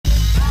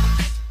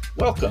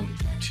Welcome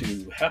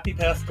to Happy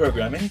Path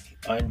Programming.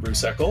 I'm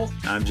Bruce Eckel.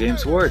 I'm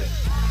James Ward.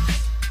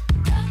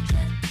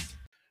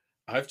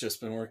 I've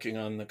just been working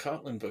on the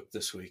Kotlin book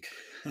this week.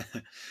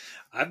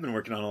 I've been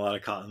working on a lot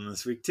of Kotlin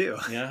this week too.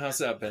 Yeah, how's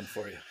that been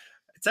for you?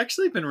 It's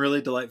actually been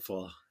really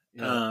delightful.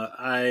 Yeah.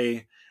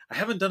 I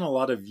haven't done a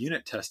lot of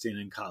unit testing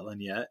in Kotlin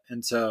yet,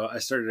 and so I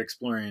started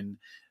exploring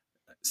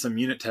some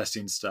unit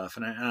testing stuff.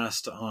 And I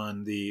asked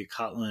on the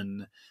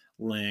Kotlin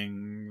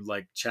Ling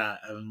chat,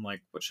 I'm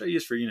like, what should I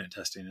use for unit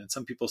testing? And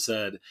some people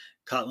said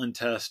Kotlin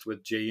test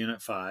with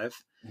JUnit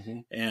 5,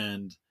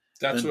 and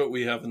that's what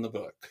we have in the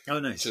book.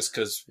 Oh, nice! Just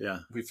because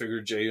we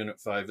figured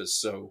JUnit 5 is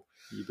so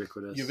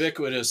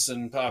ubiquitous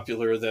and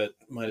popular that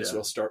might as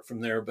well start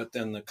from there. But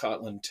then the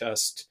Kotlin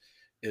test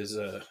is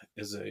a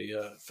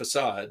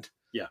facade.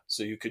 Yeah.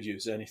 So you could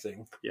use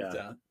anything with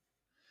that.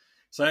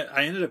 So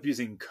I ended up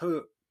using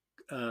Cotest.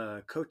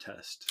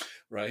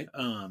 Right.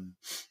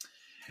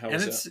 How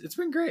and it's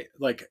been great.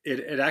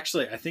 It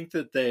actually, I think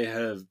that they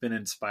have been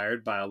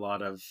inspired by a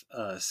lot of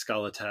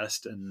Scala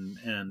test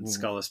and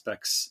Scala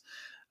specs,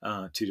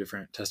 two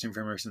different testing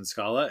frameworks in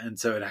Scala. And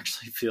so it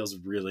actually feels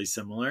really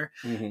similar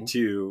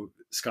to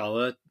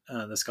Scala,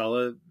 the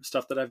Scala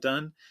stuff that I've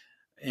done.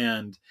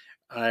 And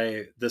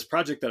this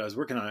project that I was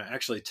working on, I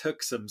actually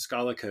took some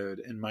Scala code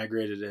and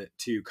migrated it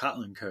to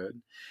Kotlin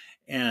code.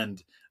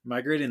 And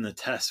migrating the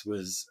tests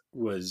was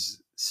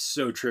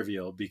so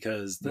trivial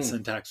because the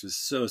syntax was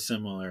so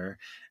similar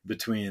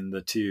between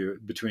the two,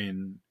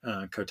 between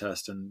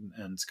Cotest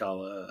and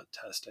Scala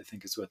test, I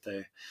think is what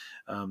they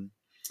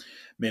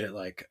made it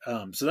like.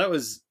 So it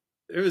was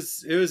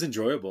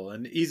enjoyable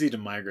and easy to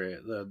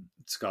migrate the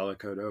Scala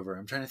code over.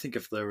 I'm trying to think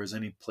if there was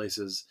any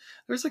places.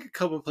 There was a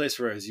couple of places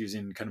where I was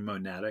using kind of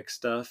monadic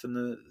stuff in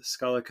the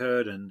Scala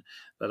code, and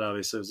that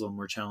obviously was a little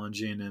more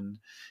challenging.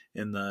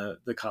 In the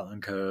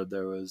Kotlin code,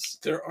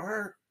 there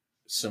are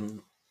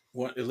some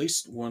at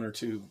least one or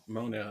two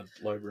monad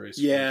libraries.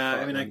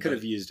 Yeah, Kotlin, I could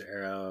have used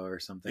Arrow or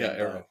something. Yeah,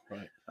 Arrow,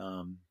 right.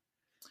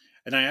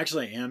 And I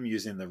actually am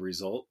using the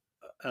result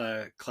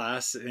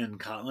class in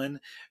Kotlin,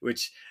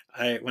 which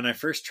when I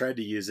first tried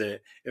to use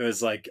it, it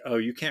was like, oh,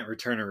 you can't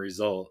return a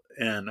result.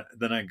 And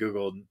then I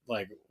Googled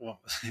why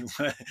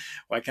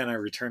can't I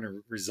return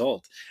a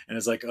result? And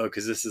it's like, oh,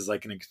 because this is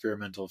like an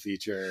experimental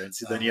feature. And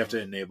so then you have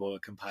to enable a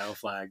compile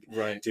flag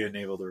to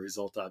enable the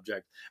result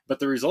object. But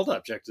the result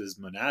object is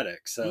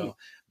monadic. So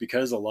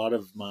because a lot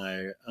of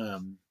my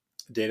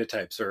data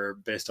types are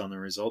based on the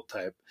result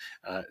type,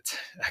 it's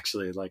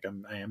actually I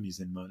am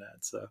using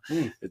monad, so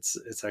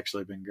it's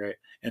actually been great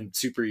and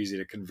super easy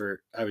to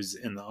convert. I was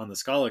on the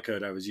Scala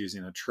code, I was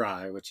using a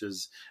try, which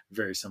is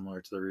very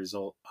similar to the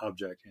result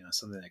object,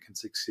 something that can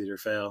succeed or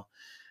fail.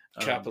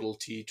 Capital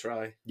T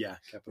try. Yeah,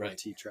 capital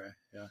T try.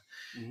 Yeah.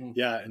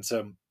 Yeah, and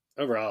so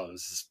overall it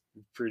was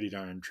pretty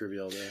darn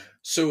trivial to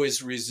so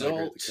is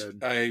result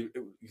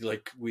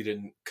we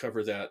didn't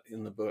cover that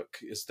in the book.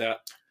 Is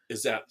that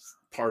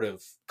part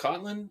of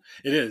Kotlin?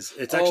 It is.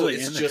 It's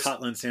actually in the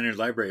Kotlin standard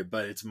library,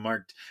 but it's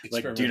marked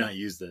do not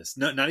use this.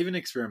 No, not even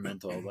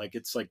experimental.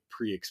 It's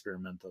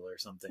pre-experimental or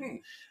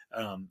something.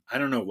 I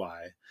don't know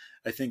why.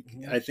 I think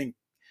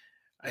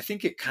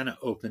it kind of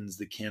opens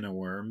the can of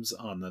worms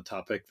on the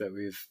topic that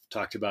we've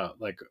talked about,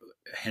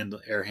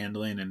 error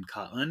handling in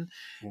Kotlin.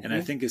 And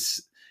I think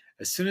as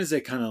soon as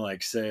they kind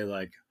of say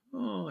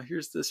oh,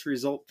 here's this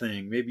result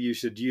thing, maybe you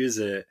should use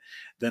it,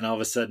 then all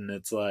of a sudden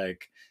it's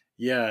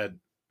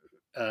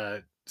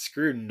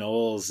screw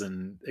nulls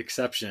and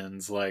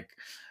exceptions.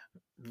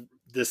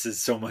 This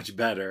is so much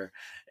better.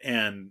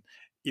 And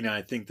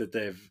I think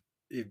that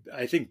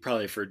I think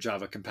probably for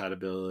Java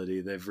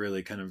compatibility, they've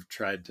really kind of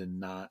tried to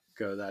not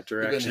go that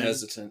direction. They've been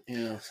hesitant,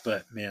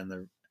 But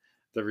man,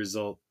 the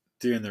result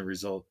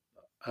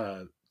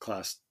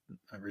class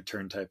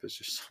return type is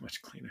just so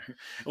much cleaner.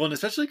 Well, and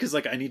especially because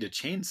I need to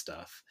chain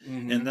stuff,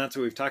 and that's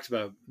what we've talked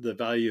about. The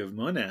value of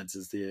monads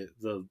is the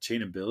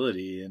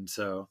chainability, and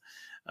so.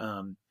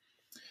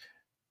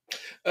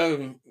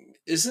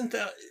 Isn't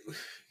that?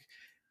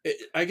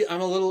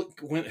 I'm a little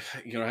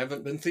I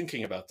haven't been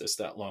thinking about this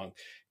that long,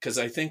 because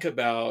I think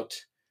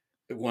about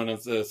one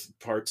of the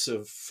parts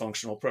of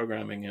functional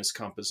programming is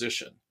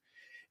composition,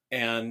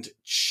 and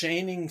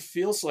chaining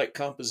feels like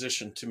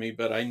composition to me,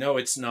 but I know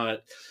it's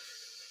not.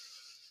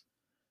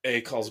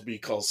 A calls B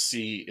calls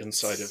C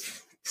inside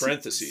of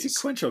parentheses.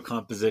 Sequential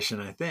composition,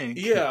 I think.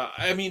 Yeah,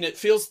 I mean, it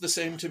feels the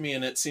same to me,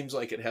 and it seems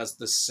like it has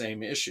the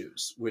same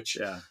issues, which,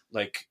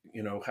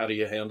 how do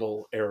you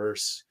handle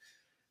errors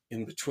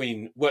in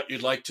between? What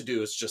you'd like to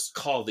do is just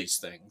call these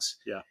things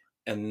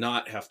and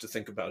not have to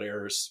think about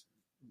errors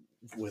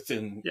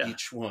within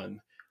each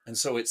one. And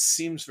so it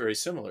seems very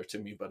similar to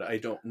me, but I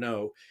don't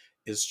know.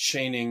 Is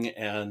chaining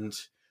and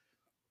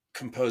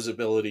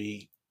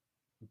composability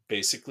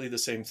basically the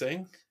same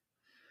thing?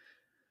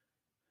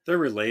 They're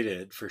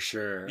related for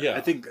sure. Yeah. I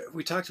think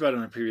we talked about it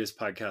on a previous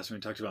podcast when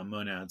we talked about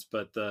monads,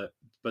 but the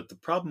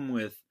problem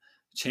with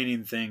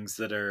chaining things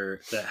that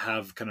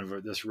have kind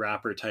of this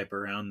wrapper type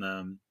around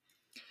them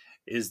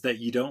is that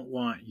you don't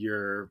want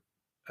your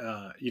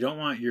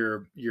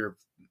your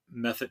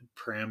method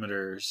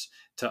parameters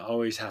to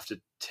always have to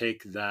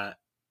take that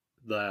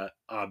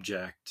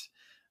object,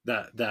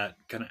 that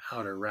kind of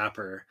outer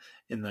wrapper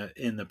in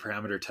the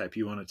parameter type.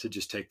 You want it to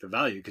just take the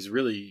value, because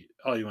really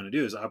all you want to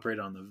do is operate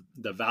on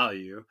the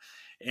value.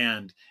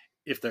 And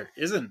if there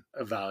isn't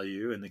a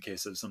value in the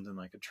case of something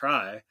like a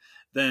try,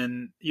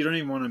 then you don't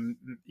even want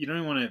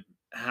to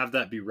have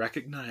that be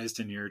recognized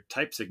in your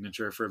type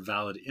signature for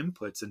valid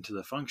inputs into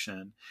the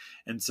function.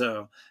 And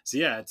so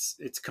yeah,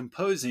 it's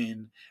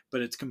composing,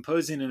 but it's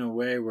composing in a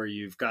way where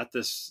you've got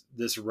this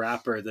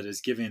wrapper that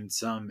is giving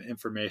some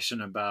information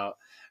about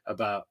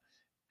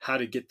how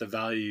to get the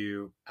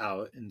value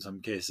out in some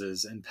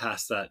cases and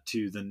pass that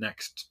to the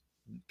next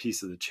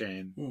piece of the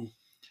chain.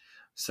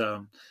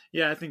 So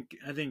yeah, I think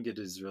it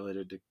is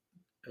related to,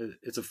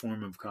 it's a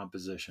form of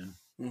composition.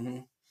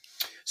 Mm-hmm.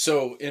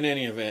 So in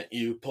any event,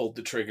 you pulled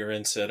the trigger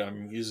and said,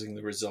 I'm using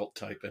the result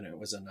type, and it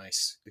was a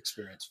nice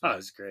experience. Oh, it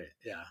was great.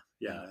 Yeah.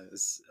 It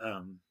was,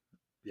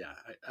 yeah.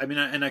 I mean,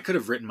 I could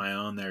have written my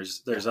own.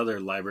 There's other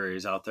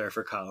libraries out there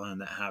for Kotlin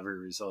that have a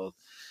result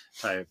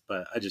type,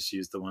 but I just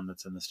used the one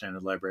that's in the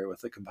standard library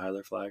with the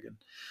compiler flag, and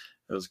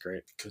it was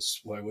great. Because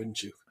why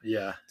wouldn't you?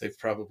 Yeah. They've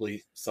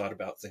probably thought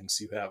about things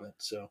you haven't.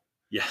 So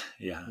yeah.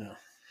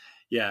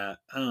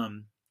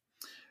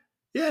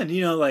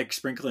 And like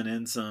sprinkling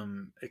in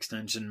some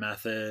extension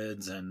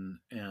methods and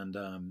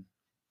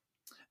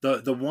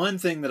the one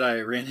thing that I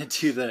ran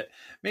into that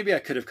maybe I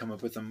could have come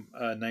up with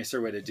a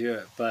nicer way to do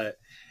it, but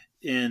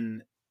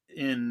in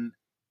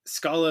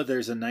Scala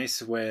there's a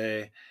nice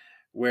way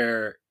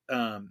where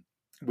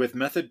with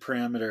method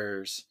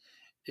parameters,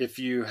 if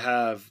you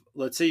have,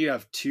 let's say you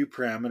have two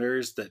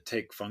parameters that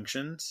take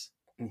functions,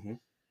 mm-hmm.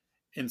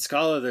 in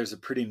Scala there's a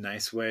pretty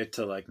nice way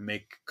to like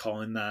make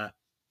calling that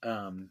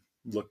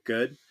look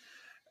good.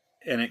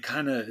 And it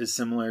kind of is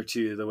similar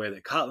to the way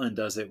that Kotlin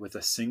does it with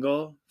a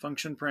single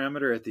function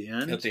parameter at the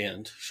end. At the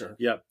end, sure.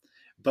 Yep.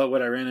 But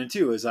what I ran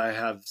into is I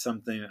have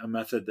a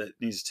method that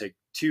needs to take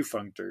two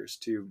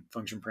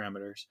function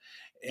parameters.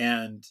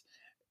 And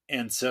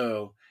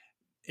so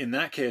in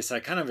that case, I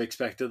kind of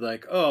expected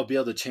like, I'll be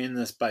able to chain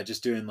this by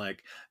just doing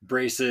like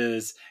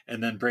braces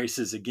and then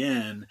braces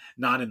again,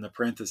 not in the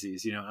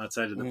parentheses,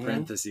 outside of the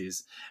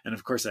parentheses. And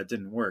of course that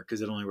didn't work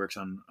because it only works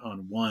on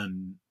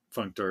one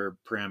functor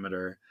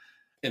parameter.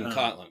 In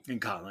Kotlin. In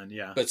Kotlin,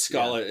 yeah. But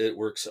Scala, it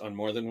works on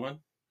more than one?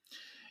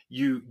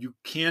 You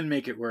can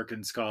make it work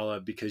in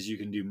Scala because you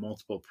can do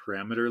multiple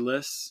parameter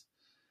lists,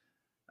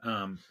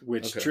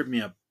 which tripped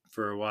me up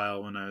for a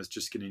while when I was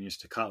just getting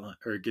used to Kotlin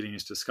or getting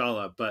used to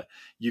Scala. But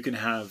you can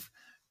have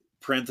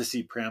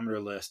parenthesis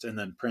parameter list and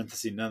then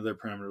parenthesis another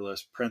parameter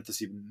list,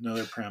 parenthesis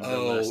another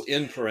parameter list.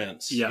 In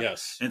parentheses. Yeah.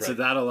 Yes. And so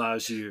that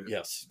allows you,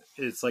 yes,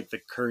 it's like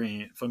the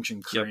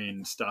function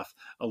currying stuff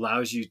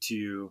allows you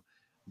to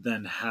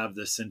then have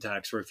the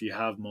syntax where if you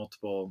have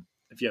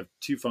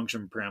two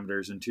function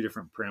parameters and two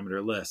different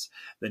parameter lists,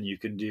 then you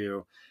can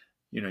do,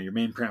 your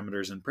main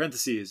parameters in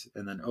parentheses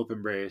and then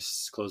open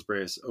brace, close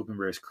brace, open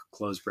brace,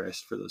 close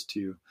brace for those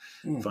two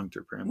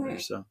functor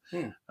parameters. So,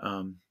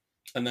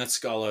 and that's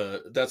Scala.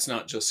 That's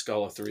not just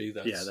Scala 3.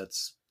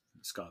 That's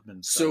Scala.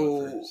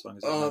 So,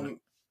 as long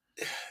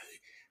as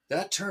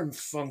that term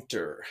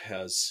functor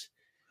has,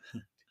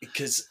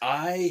 because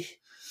I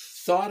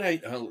thought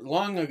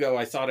long ago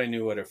I thought I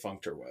knew what a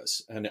functor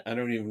was, and I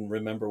don't even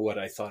remember what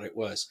I thought it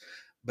was.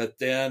 But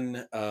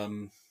then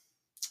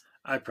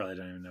I probably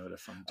don't even know what a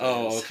functor is.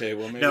 Oh, okay.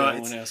 Well, maybe I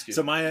won't ask you.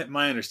 So my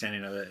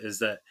understanding of it is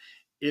that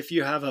if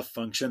you have a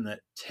function that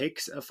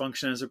takes a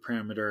function as a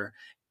parameter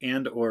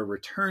and or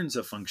returns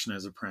a function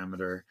as a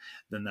parameter,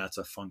 then that's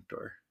a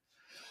functor.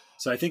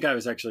 So I think I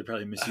was actually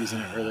probably misusing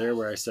it earlier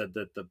where I said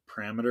that the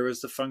parameter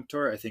was the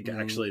functor. I think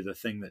actually the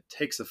thing that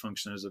takes a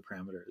function as a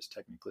parameter is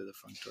technically the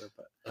functor.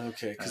 But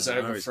okay, because I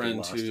have a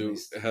friend who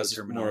has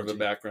more of a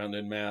background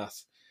in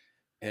math,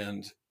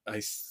 and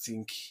I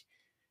think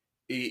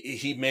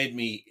he made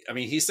me,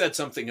 he said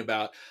something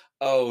about,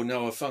 oh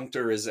no, a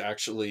functor is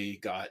actually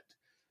got,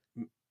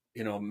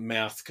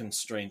 math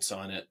constraints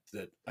on it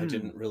that I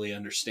didn't really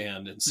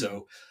understand. And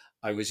so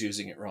I was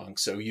using it wrong.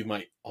 So you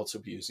might also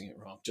be using it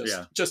wrong.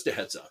 Just a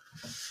heads up.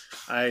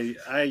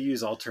 I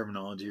use all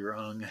terminology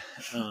wrong.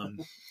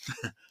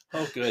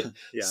 Oh, good.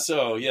 Yeah.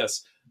 So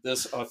yes,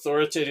 this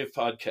authoritative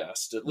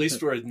podcast, at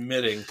least we're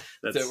admitting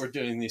that we're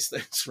doing these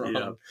things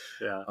wrong.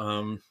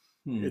 Yeah.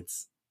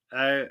 It's,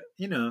 I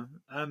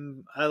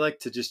like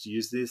to just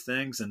use these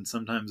things, and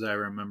sometimes I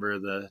remember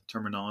the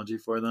terminology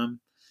for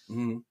them.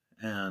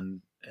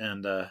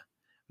 And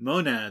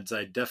monads,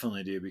 I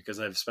definitely do, because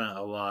I've spent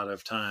a lot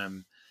of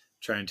time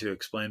trying to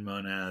explain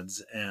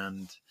monads,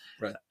 and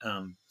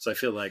so I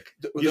feel like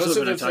those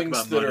are the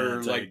things that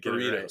are like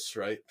burritos,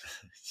 right?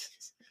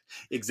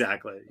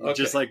 Exactly. Okay.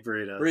 Just like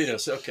burritos.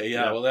 Burritos. Okay.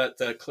 Yeah. Well,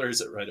 that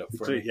clears it right up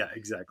for me. Yeah,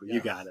 exactly. Yeah.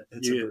 You got it.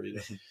 It's a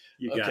burrito.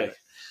 You got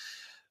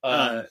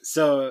it.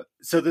 So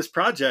this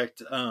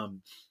project,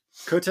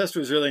 CoTest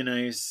was really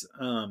nice.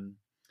 And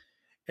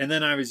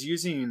then I'm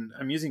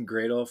using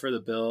Gradle for the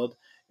build,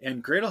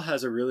 And Gradle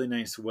has a really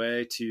nice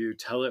way to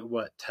tell it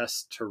what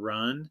tests to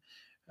run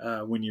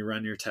when you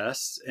run your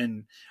tests.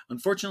 And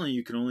unfortunately,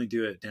 you can only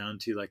do it down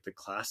to like the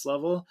class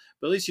level,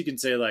 but at least you can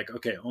say like,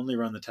 okay, only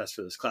run the test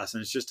for this class.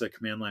 And it's just a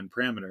command line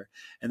parameter.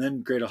 And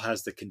then Gradle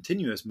has the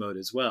continuous mode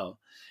as well.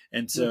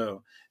 And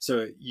so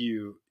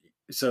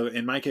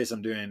in my case,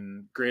 I'm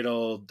doing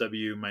Gradle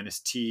W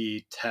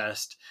 -T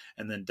test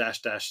and then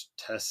 --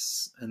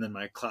 tests and then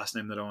my class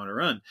name that I want to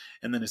run.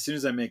 And then as soon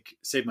as I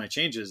save my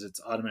changes,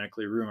 it's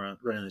automatically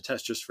running the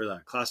test just for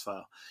that class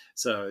file.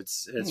 So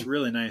it's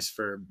really nice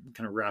for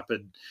kind of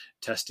rapid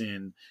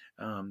testing.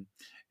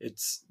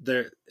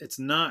 It's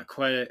not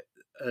quite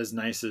as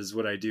nice as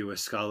what I do with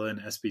Scala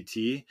and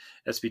SBT.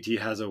 SBT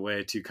has a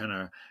way to kind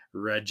of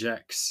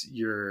regex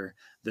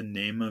the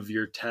name of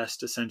your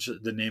test, essentially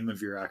the name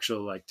of your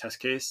actual like test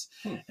case,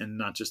 and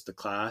not just the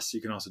class.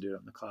 You can also do it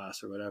in the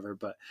class or whatever,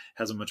 but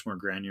has a much more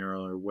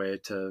granular way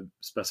to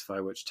specify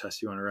which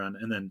test you want to run.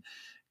 And then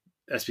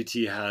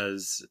SBT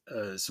has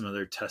some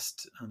other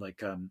test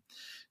like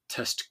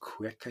Test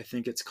Quick, I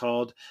think it's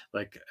called.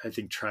 Like I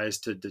think tries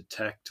to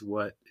detect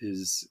what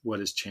is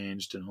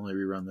changed and only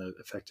rerun the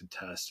affected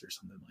test or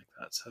something like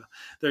that. So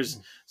there's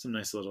some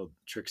nice little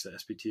tricks that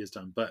SBT has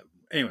done. But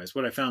anyways,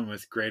 what I found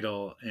with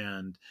Gradle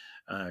and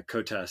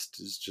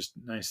CoTest is just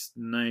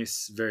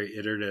nice, very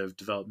iterative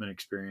development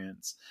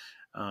experience.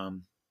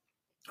 And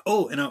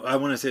I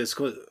want to say this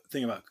cool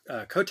thing about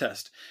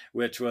CoTest,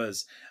 which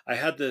was I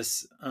had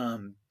this.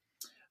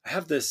 I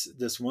have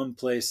this one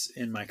place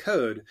in my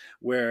code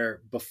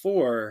where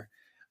before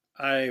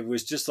I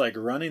was just like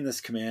running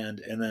this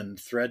command and then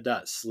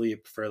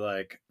thread.sleep for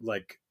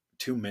like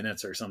 2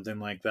 minutes or something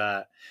like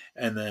that,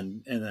 and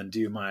then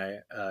do my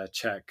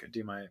check,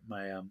 do my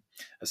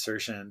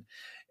assertion.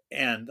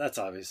 And that's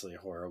obviously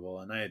horrible.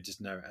 And I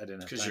didn't have time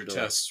because your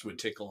tests would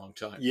take a long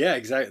time. Yeah,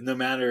 exactly. No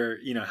matter,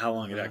 how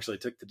long it actually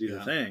took to do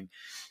the thing.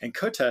 And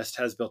CoTest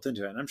has built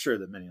into it. And I'm sure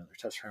that many other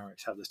test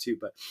frameworks have this too,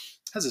 but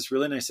it has this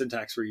really nice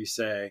syntax where you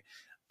say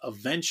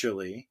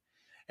eventually,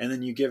 and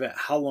then you give it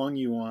how long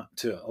you want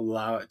to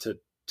allow it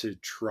to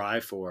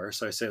try for.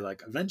 So I say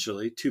like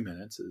eventually 2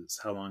 minutes is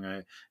how long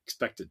I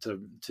expect it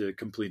to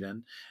complete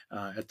in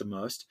at the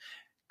most,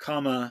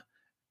 comma,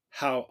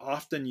 how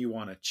often you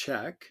want to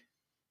check.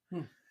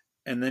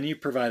 And then you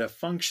provide a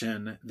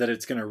function that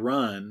it's going to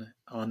run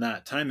on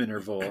that time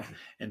interval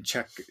and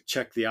check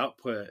the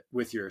output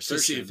with your assertion.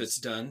 To see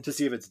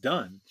if it's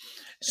done.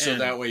 So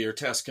that way your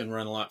test can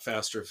run a lot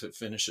faster if it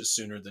finishes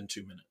sooner than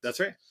 2 minutes. That's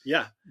right.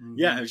 Yeah. Mm-hmm.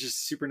 Yeah. It was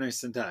just super nice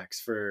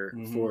syntax for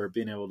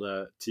being able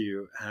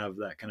to have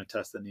that kind of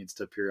test that needs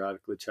to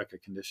periodically check a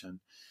condition.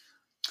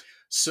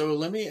 So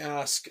let me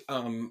ask,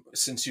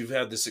 since you've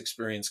had this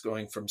experience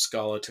going from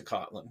Scala to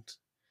Kotlin,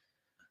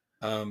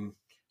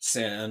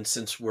 and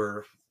since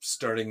we're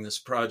starting this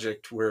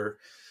project where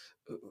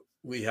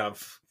we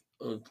have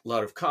a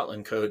lot of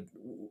Kotlin code,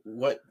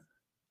 what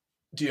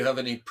do you have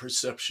any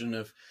perception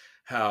of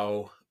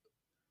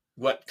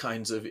what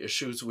kinds of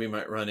issues we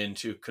might run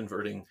into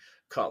converting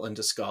Kotlin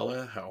to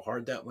Scala? How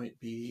hard that might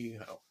be?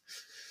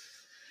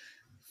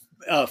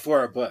 For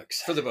our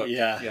books. For the book.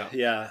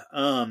 Yeah.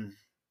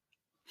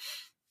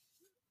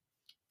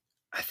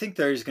 I think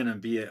there's going to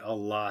be a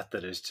lot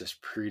that is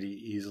just pretty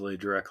easily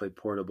directly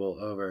portable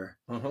over.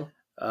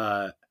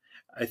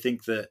 I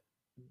think that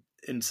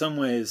in some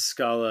ways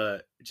Scala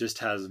just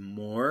has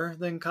more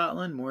than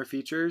Kotlin, more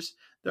features.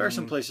 There are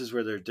some places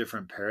where there are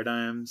different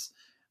paradigms,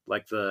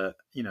 like the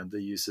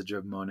usage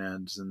of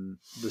monads and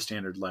the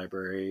standard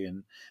library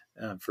and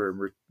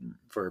for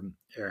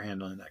error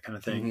handling, that kind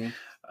of thing.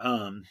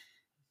 And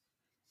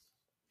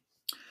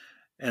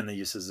the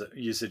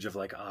usage of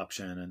like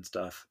option and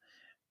stuff.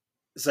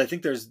 So I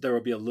think there will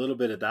be a little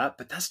bit of that,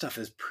 but that stuff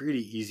is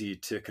pretty easy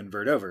to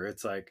convert over.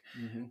 It's like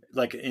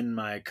in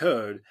my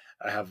code,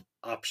 I have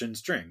option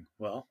string.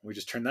 Well, we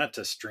just turn that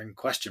to string ? In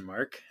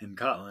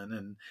Kotlin,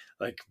 and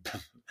like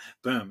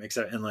boom.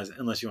 Except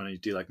unless you want to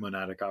do like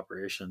monadic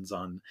operations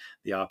on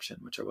the option,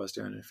 which I was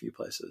doing in a few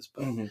places.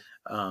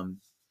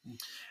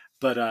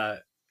 But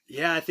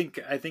I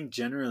think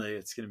generally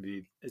it's gonna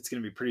be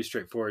pretty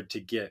straightforward to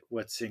get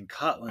what's in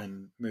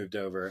Kotlin moved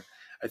over.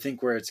 I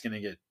think where it's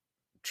gonna get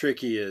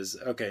tricky is,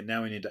 okay,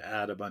 now we need to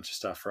add a bunch of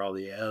stuff for all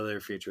the other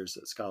features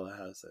that Scala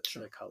has that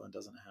Kotlin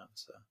doesn't have.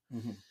 So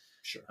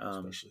sure,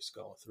 especially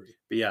Scala 3.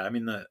 But yeah, I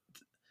mean the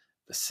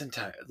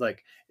syntax,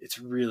 like it's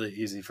really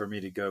easy for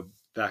me to go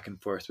back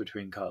and forth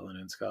between Kotlin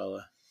and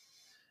Scala.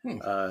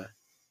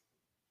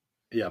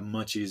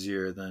 Much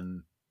easier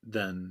than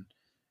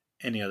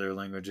any other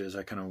languages.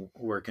 I kind of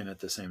work in at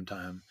the same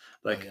time.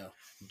 Like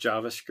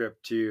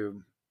JavaScript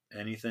to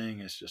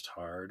anything is just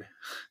hard.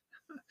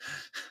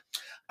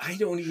 I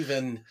don't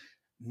even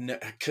know,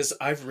 because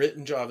I've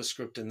written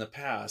JavaScript in the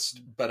past,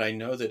 but I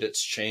know that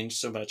it's changed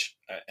so much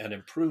and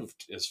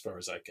improved as far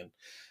as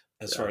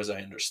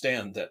I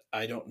understand, that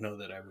I don't know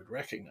that I would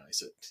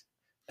recognize it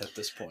at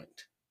this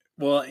point.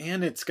 Well,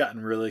 and it's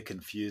gotten really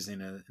confusing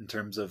in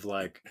terms of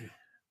like,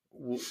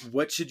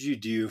 what should you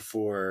do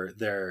for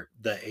the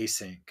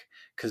async?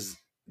 Because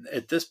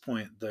at this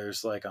point,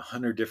 there's like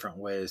 100 different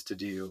ways to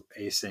do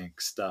async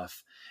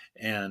stuff.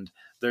 And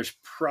there's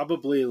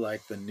probably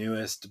like the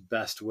newest,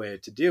 best way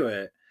to do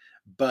it.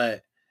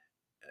 But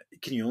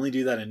can you only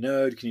do that in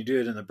Node? Can you do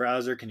it in the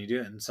browser? Can you do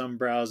it in some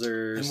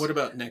browsers? And what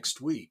about next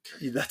week?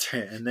 That's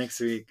right. And next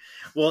week.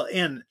 Well,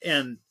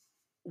 and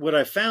what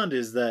I found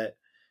is that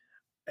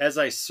as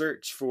I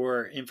search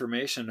for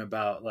information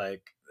about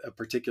like a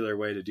particular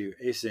way to do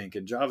async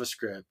in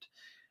JavaScript,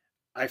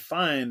 I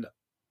find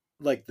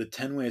like the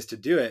 10 ways to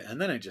do it.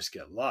 And then I just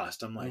get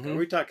lost. I'm like, are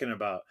we talking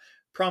about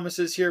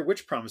promises here?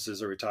 Which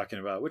promises are we talking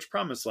about? Which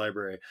promise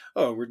library?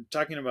 Oh, we're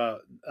talking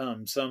about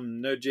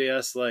some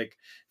Node.js like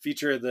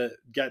feature that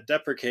got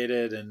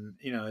deprecated and,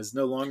 you know, is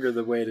no longer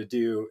the way to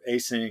do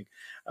async.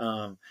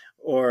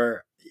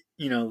 Or,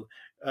 you know,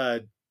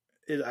 I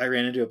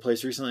ran into a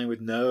place recently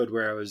with Node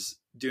where I was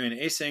doing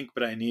async,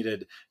 but I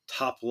needed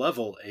top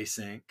level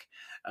async.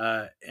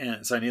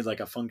 And so I need like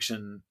a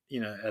function,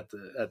 you know, at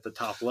the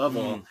top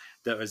level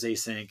that was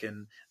async,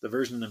 and the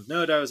version of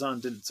Node I was on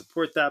didn't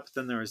support that. But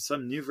then there was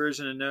some new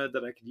version of Node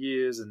that I could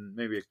use, and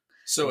maybe a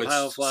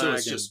compile flag. So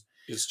it's just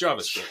it's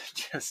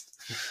JavaScript.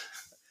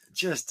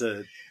 just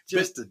a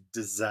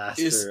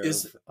disaster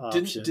of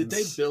options. Did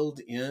they build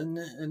in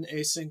an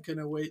async and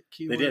await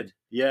keyword? They did.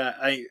 Yeah.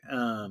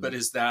 But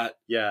is that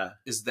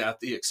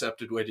the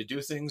accepted way to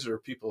do things, or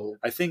people?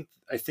 I think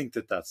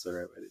that that's the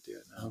right way to do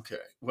it now. Okay.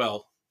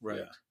 Well,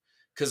 right.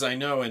 Because I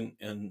know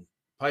in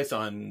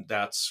Python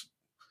that's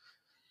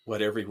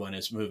what everyone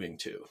is moving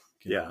to.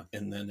 Yeah.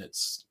 And then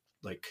it's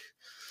like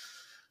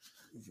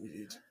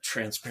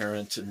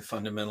transparent and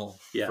fundamental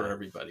for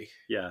everybody.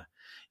 Yeah.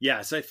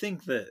 Yeah. So I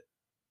think that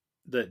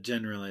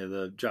generally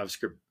the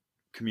JavaScript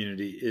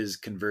community is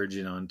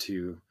converging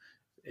onto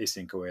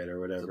async await or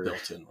whatever. The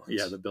built-in ones.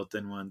 Yeah, the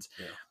built-in ones.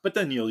 Yeah. But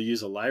then you'll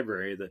use a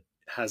library that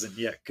hasn't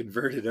yet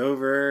converted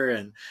over,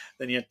 and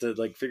then you have to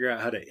like figure out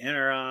how to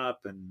interop,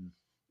 and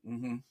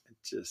it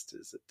just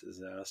is a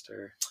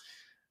disaster.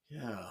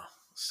 Yeah.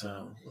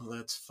 So well,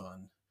 that's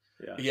fun.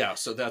 Yeah. Yeah.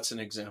 So that's an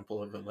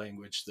example of a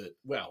language that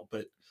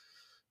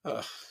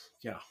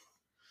yeah.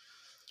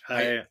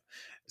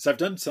 So I've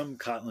done some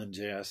Kotlin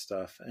JS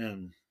stuff,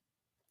 and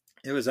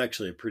it was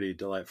actually a pretty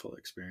delightful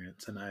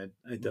experience, and I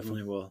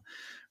definitely will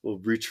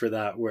reach for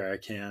that where I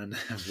can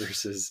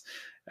versus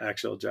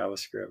actual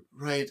JavaScript.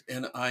 Right.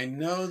 And I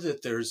know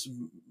that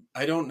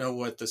I don't know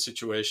what the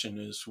situation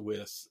is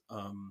with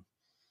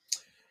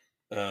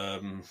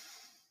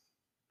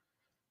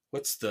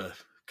what's the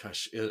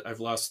I've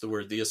lost the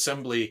word, the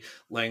assembly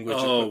language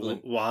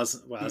equivalent.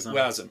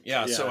 WASM.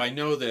 Yeah. So I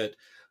know that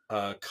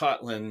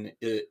Kotlin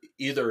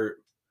either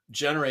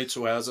generates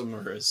WASM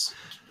or is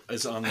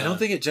on. I don't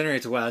think it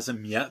generates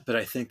WASM yet, but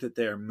I think that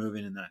they are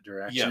moving in that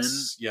direction.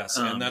 Yes,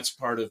 and that's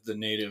part of the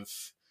native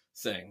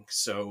thing.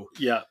 So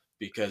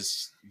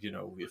because you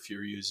know if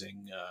you're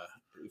using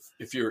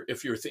if you're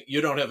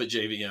you don't have a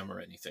JVM or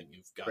anything,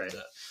 you've got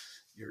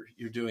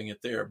you're doing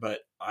it there.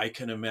 But I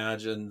can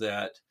imagine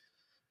that,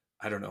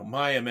 I don't know,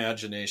 my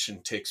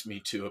imagination takes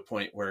me to a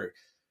point where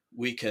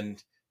we can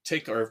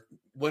take our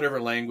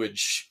whatever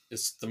language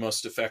is the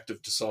most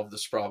effective to solve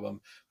this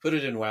problem, put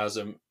it in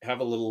WASM, have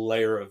a little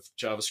layer of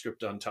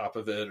JavaScript on top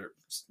of it, or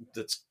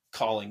that's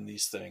calling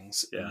these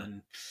things,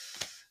 and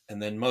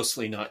then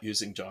mostly not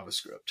using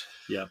JavaScript.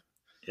 Yeah.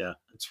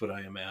 That's what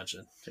I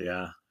imagine.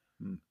 Yeah.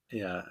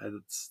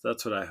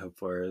 That's what I hope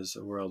for, is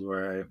a world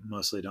where I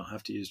mostly don't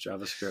have to use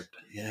JavaScript.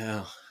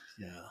 Yeah.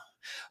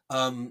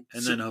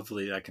 Then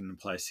hopefully I can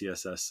apply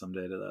CSS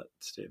someday to that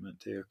statement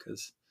too,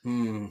 because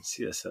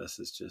CSS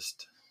is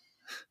just.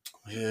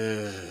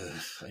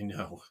 I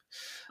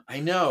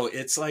know.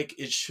 It's like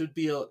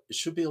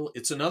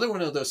it's another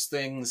one of those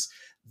things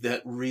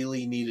that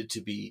really needed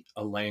to be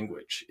a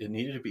language. It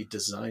needed to be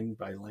designed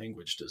by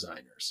language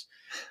designers,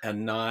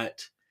 and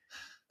not,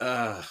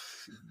 I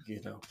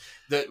think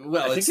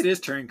it is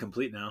Turing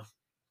complete now.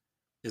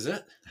 Is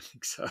it? I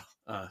think so.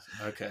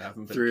 Okay, I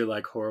haven't been through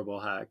like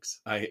horrible hacks.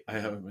 I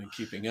haven't been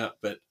keeping up,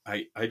 but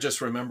I just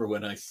remember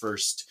when I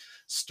first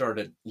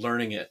started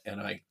learning it,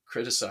 and I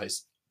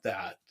criticized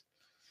that.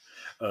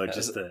 Oh,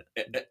 just the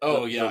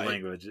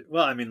language.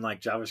 Well, I mean,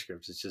 like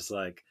JavaScript, it's just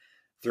like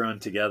thrown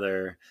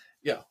together,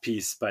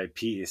 piece by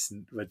piece,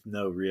 with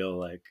no real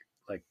like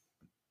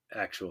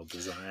actual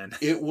design.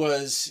 It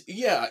was,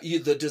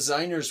 the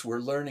designers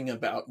were learning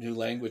about new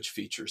language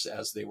features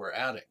as they were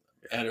adding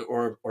them,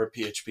 or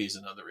PHP is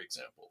another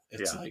example.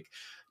 It's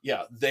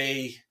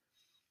they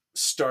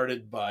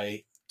started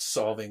by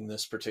solving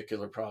this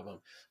particular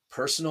problem.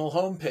 Personal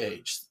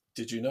homepage.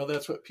 Did you know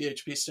that's what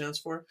PHP stands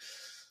for?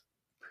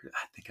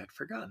 I think I'd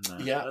forgotten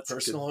that. Yeah, that's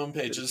personal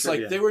homepage. It's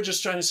like they were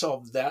just trying to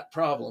solve that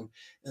problem.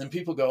 And then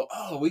people go,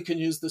 oh, we can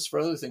use this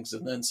for other things.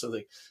 And then so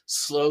they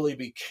slowly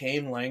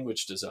became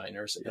language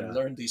designers and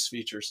learned these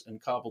features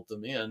and cobbled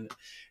them in.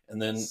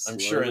 And then I'm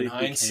sure in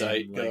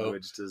hindsight go,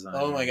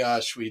 oh my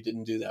gosh, we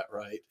didn't do that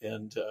right.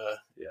 And,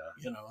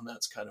 and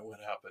that's kind of what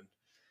happened.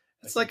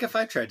 It's like if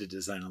I tried to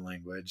design a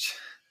language,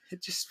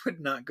 it just would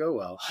not go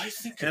well. I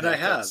think, and I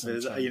have,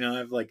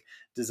 I've like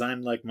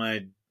designed like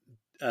my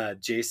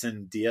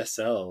JSON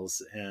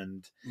DSLs,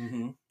 and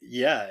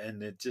yeah,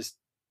 and it just,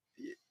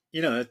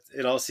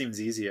 it all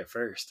seems easy at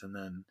first,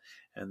 and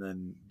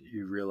then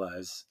you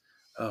realize,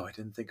 oh, I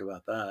didn't think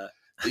about that.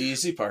 The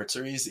easy parts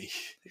are easy.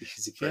 The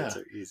easy parts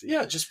are easy.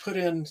 Yeah, just put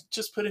in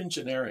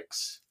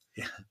generics.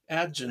 Yeah,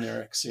 add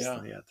generics.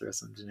 Throw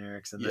some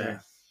generics in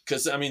there.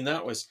 Because I mean,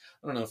 that was,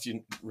 I don't know if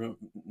you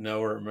know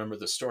or remember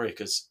the story,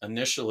 because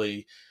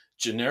initially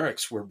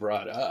generics were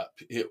brought up.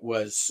 It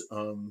was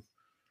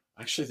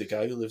actually the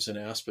guy who lives in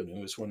Aspen,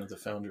 who was one of the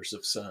founders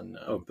of Sun.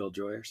 Bill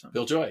Joy or something.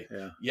 Bill Joy.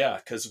 Yeah.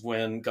 Because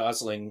when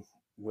Gosling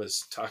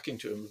was talking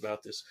to him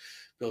about this,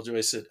 Bill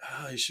Joy said,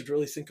 you should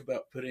really think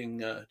about putting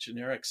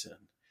generics in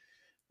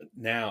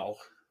now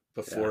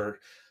before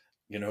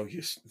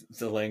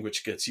the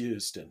language gets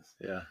used. And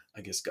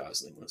I guess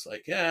Gosling was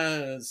like,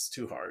 it's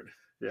too hard.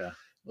 Yeah,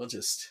 we'll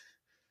just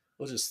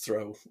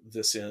throw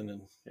this in,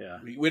 and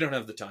we don't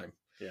have the time.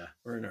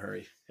 We're in a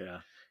hurry.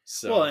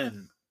 So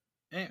and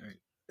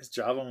is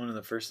Java one of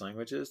the first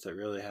languages that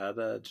really had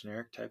a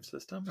generic type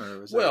system, or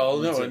was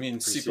no, I mean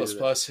C++ had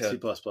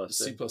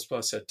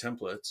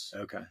templates.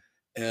 Okay.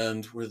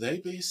 And were they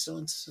based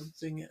on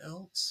something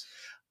else?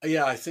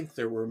 Yeah, I think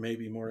there were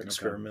maybe more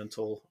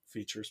experimental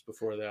features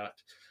before that.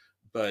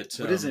 But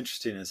what is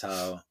interesting is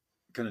how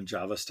kind of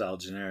Java style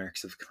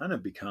generics have kind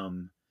of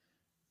become,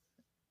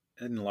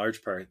 in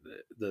large part,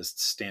 the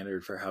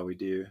standard for how we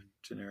do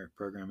generic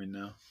programming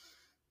now.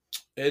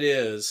 It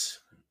is.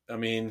 I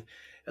mean,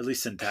 at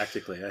least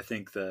syntactically, I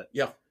think that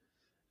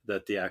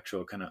that the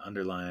actual kind of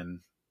underlying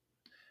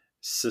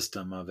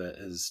system of it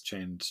has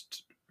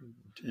changed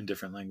in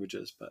different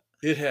languages, but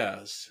it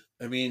has.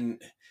 I mean,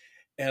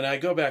 and I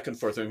go back and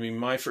forth. I mean,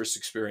 my first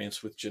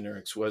experience with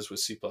generics was with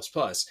C++.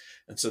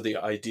 And so the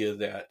idea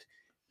that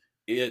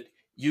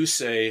you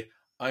say,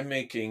 I'm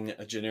making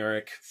a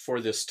generic for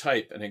this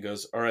type, and it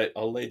goes, all right,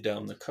 I'll lay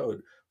down the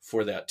code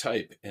for that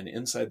type. And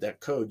inside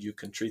that code, you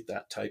can treat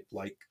that type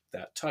like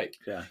that type.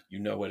 Yeah. You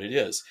know what it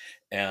is.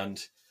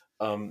 And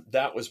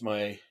that was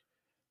my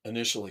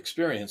initial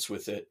experience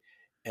with it.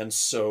 And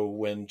so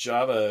when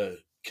Java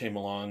came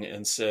along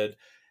and said,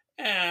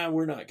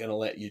 we're not going to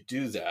let you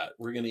do that,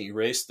 we're going to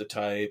erase the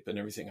type and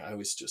everything, I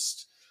was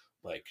just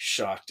like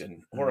shocked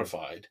and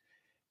horrified.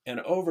 And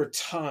over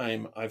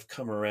time, I've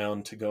come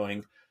around to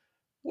going,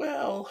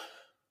 well,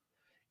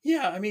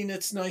 yeah, I mean,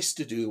 it's nice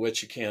to do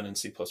what you can in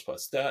C++.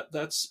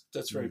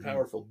 That's very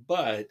powerful.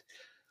 But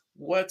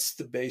what's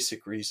the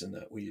basic reason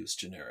that we use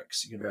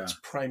generics? It's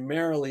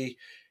primarily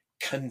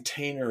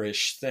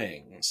containerish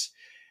things.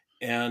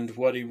 And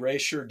what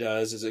erasure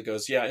does is it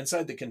goes,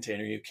 inside the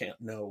container, you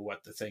can't know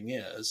what the thing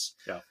is.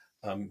 Yeah.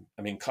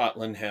 I mean,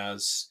 Kotlin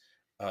has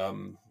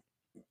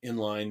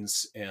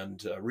inlines and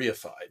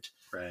reified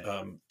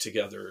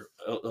together,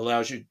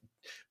 allows you,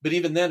 but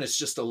even then it's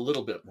just a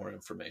little bit more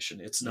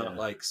information. It's not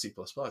like C++.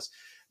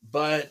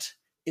 But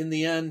in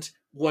the end,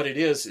 what it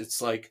is,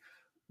 it's like,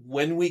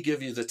 when we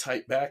give you the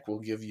type back, we'll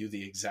give you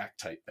the exact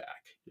type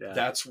back.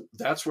 Yeah.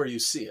 That's where you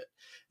see it.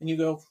 And you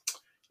go,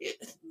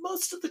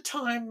 most of the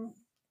time,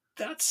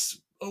 that's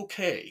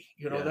okay.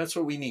 That's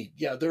what we need.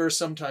 Yeah, there are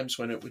some times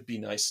when it would be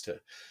nice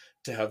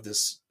to have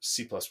this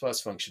C++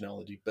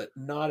 functionality, but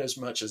not as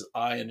much as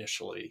I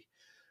initially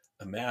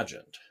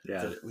imagined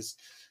that it was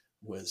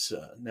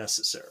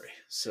necessary.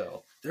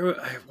 So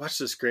I watched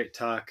this great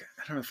talk.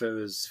 I don't know if it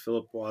was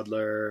Philip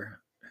Wadler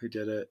who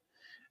did it,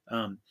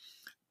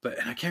 but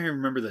I can't even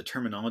remember the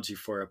terminology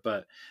for it.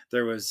 But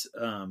there was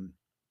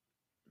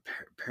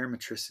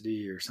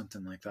parametricity or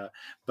something like that.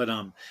 But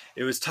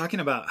it was talking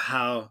about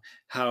how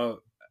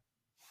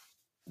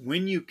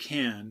when you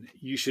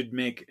should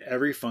make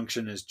every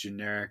function as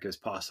generic as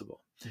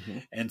possible. Mm-hmm.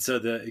 And so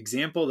the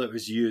example that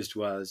was used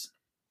was,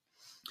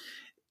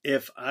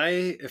 if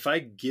I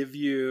give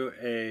you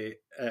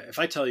if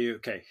I tell you,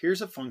 okay,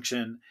 here's a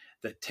function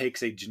that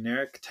takes a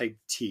generic type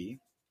T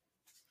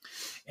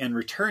and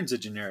returns a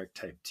generic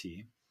type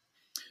T,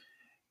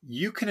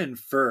 you can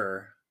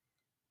infer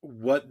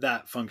what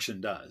that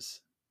function does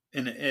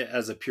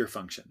as a pure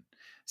function.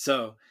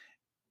 So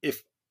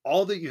if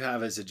all that you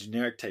have is a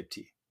generic type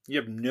T, you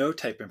have no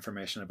type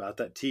information about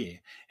that T,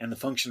 and the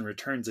function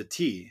returns a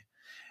T,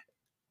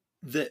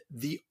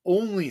 the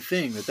only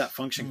thing that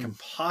function can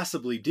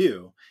possibly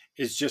do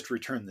is just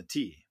return the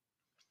T.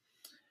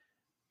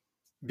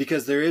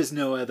 Because there is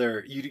no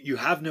other, you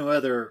have no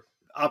other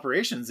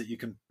operations that you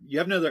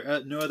have no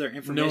other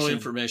information. No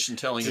information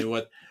telling you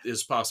what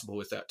is possible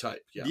with that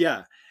type. Yeah.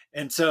 Yeah.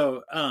 And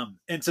so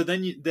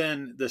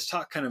then this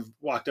talk kind of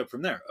walked up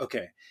from there.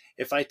 Okay,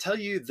 if I tell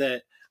you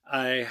that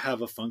I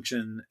have a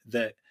function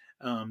that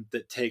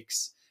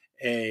takes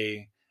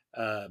a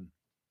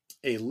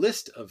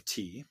list of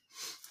T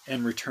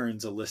and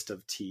returns a list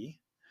of T,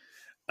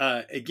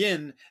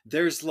 again,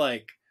 there's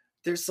like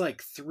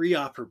three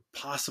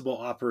possible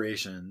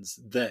operations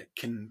that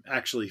can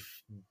actually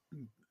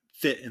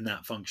fit in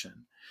that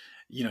function.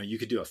 You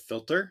could do a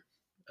filter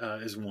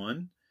is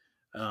one.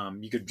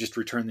 You could just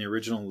return the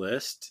original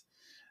list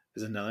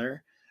is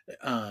another.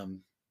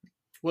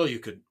 Well, you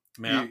could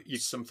map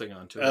something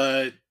onto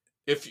it.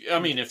 if you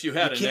had You an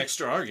can't-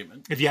 extra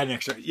argument. If you had an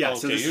extra, yeah. Okay,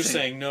 so this you're is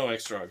saying saying no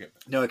extra argument.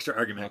 no extra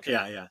argument. Okay.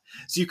 Yeah.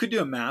 So you could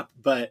do a map,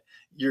 but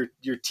your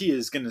T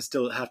is going to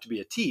still have to be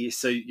a T.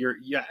 So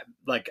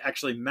like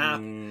actually map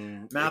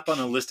on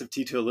a list of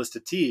T to a list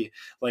of T,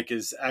 like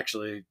is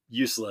actually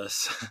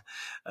useless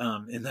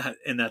in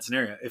that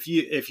scenario.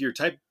 If your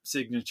type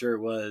signature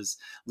was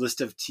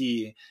list of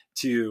T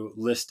to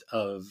list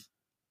of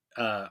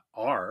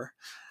R,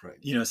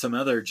 right. Some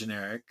other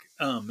generic,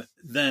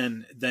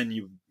 then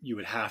you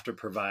would have to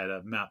provide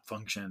a map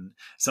function,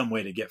 some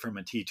way to get from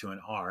a T to an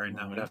R, and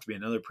that would have to be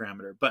another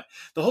parameter. But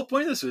the whole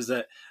point of this was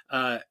that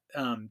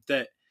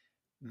that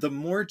the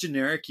more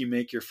generic you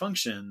make your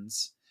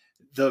functions,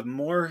 the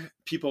more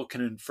people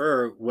can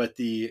infer what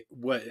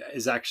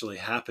is actually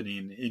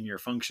happening in your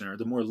function, or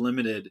the more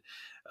limited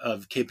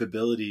of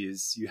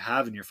capabilities you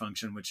have in your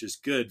function, which is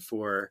good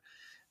for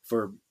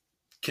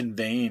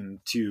conveying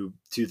to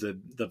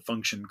the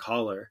function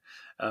caller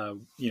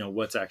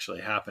what's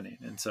actually happening.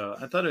 And so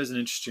I thought it was an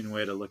interesting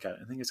way to look at it.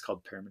 I think it's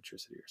called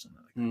parametricity or something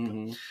like that.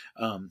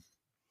 Mm-hmm.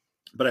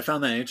 But I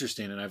found that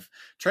interesting, and I've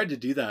tried to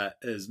do that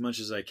as much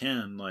as I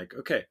can. Like,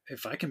 okay,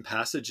 if I can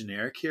pass a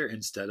generic here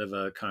instead of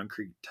a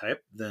concrete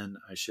type, then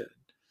I should.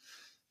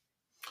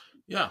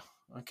 Yeah,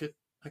 I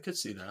could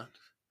see that.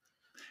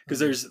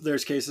 Because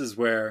there's cases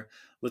where,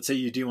 let's say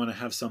you do want to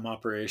have some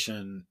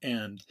operation,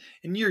 and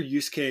in your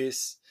use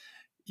case,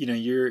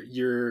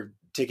 you're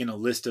taking a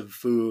list of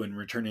foo and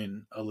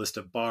returning a list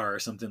of bar or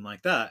something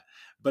like that.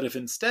 But if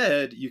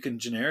instead you can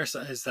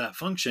genericize that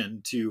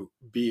function to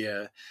be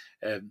a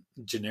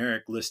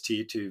generic list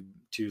T to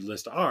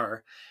list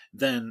R,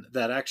 then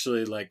that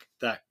actually, like,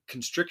 that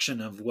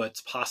constriction of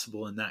what's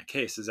possible in that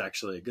case is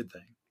actually a good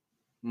thing.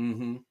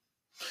 Mm-hmm.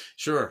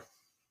 Sure.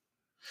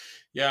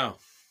 Yeah.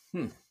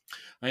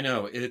 I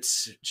know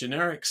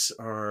generics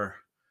are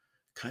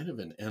kind of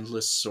an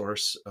endless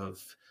source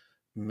of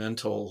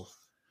mental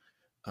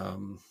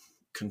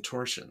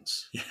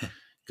contortions.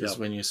 Because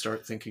when you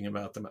start thinking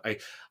about them,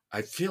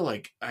 I feel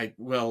like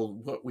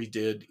what we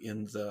did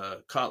in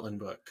the Kotlin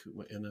book,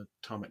 in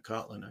Atomic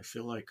Kotlin, I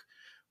feel like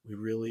we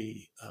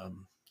really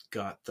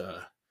got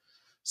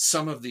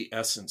some of the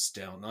essence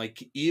down,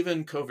 like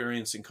even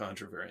covariance and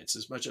contravariance.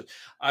 As much as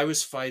I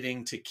was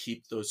fighting to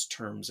keep those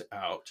terms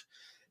out,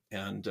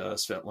 and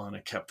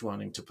Svetlana kept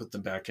wanting to put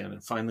them back in,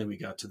 and finally we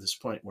got to this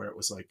point where it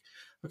was like,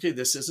 okay,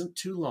 this isn't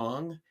too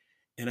long,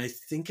 and I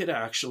think it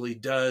actually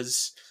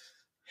does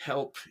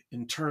help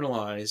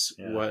internalize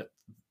what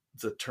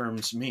the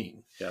terms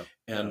mean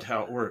and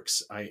how it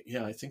works. I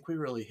think we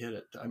really hit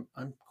it.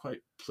 I'm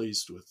quite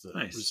pleased with the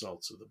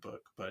results of the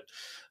book. But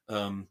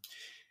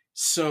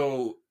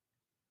so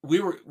we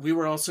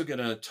were also going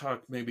to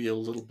talk maybe a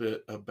little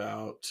bit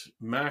about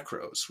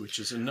macros, which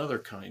is another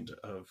kind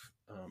of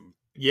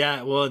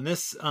well, and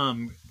this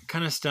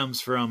kind of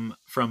stems from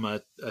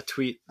a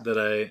tweet that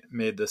I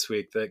made this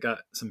week that got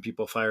some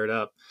people fired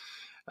up.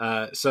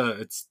 So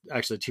it's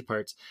actually two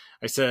parts.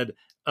 I said,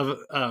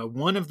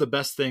 one of the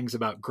best things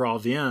about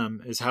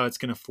GraalVM is how it's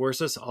going to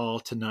force us all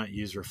to not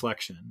use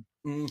reflection.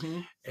 Mm-hmm.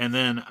 And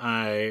then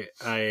I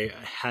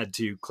had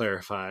to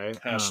clarify.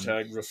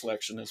 Hashtag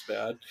reflection is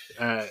bad.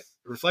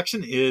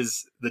 Reflection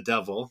is the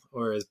devil,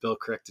 or as Bill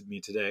corrected me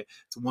today,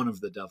 it's one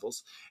of the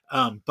devils.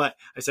 But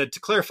I said, to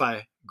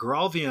clarify,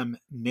 GraalVM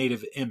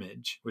native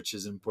image, which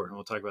is important,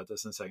 we'll talk about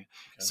this in a second,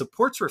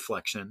 supports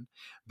reflection,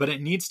 but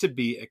it needs to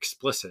be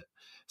explicit.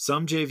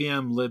 Some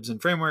JVM libs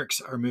and frameworks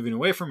are moving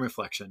away from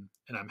reflection,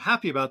 and I'm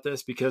happy about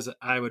this because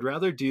I would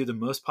rather do the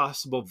most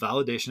possible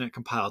validation at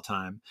compile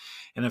time,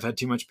 and I've had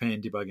too much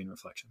pain debugging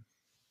reflection.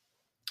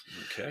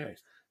 Okay.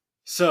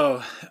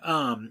 So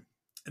I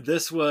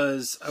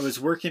was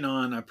working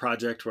on a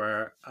project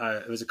where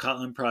it was a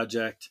Kotlin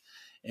project,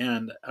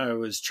 and I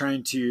was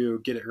trying to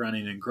get it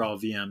running in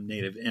GraalVM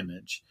native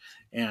image.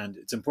 And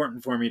it's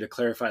important for me to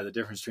clarify the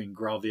difference between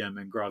GraalVM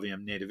and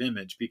GraalVM native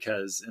image,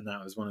 and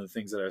that was one of the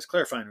things that I was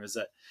clarifying, was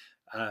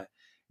that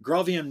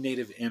GraalVM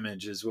native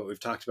image is what we've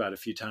talked about a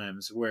few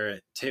times, where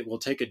it will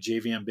take a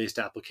JVM based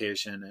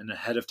application and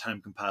ahead of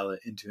time compile it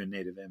into a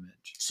native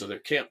image. So there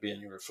can't be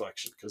any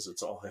reflection because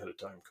it's all ahead of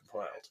time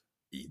compiled.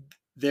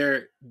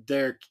 There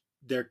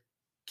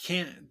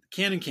can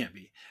and can't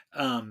be.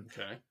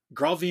 Okay.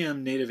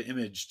 GraalVM native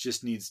image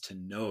just needs to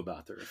know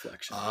about the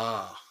reflection.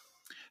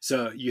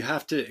 So you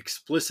have to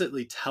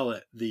explicitly tell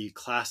it the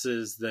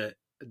classes that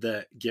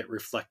get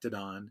reflected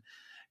on,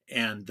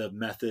 and the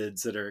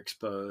methods that are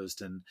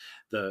exposed, and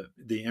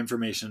the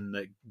information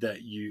that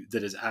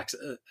is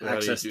accessed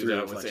through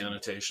that reflection. with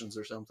annotations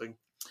or something.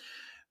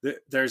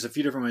 There's a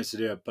few different ways to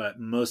do it, but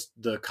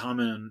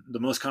the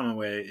most common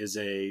way is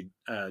a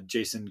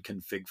JSON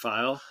config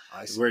file,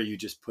 where you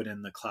just put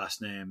in the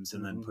class names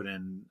and then put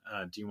in,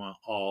 do you want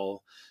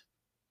all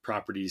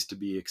properties to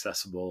be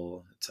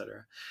accessible,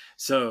 etc.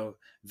 So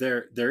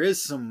there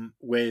is some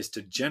ways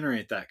to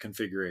generate that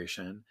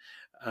configuration,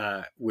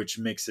 which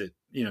makes it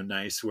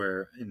nice,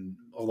 where in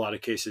a lot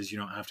of cases you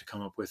don't have to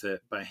come up with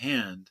it by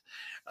hand,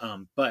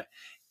 but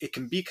it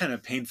can be kind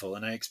of painful.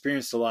 And I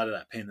experienced a lot of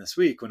that pain this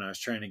week when I was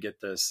trying to get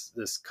this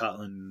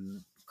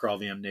Kotlin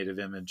GraalVM native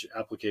image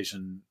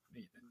application,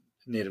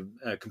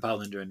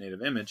 compiled into a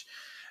native image,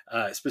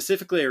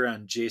 specifically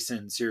around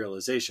JSON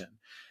serialization,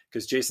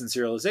 because JSON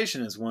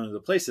serialization is one of the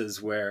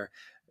places where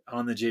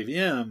on the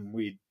JVM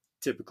we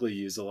typically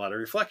use a lot of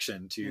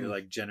reflection to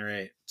like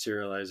generate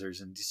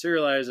serializers and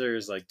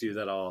deserializers, like do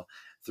that all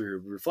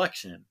through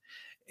reflection.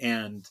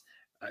 And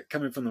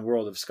coming from the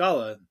world of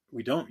Scala,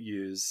 we don't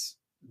use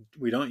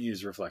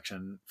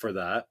reflection for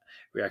that.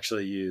 We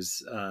actually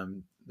use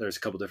there's a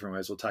couple different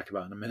ways we'll talk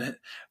about in a minute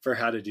for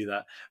how to do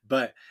that.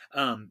 But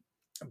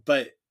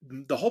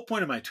the whole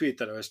point of my tweet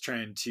that I was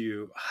trying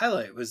to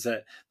highlight was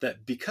that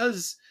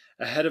because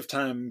ahead of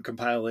time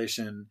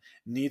compilation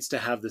needs to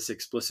have this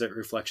explicit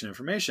reflection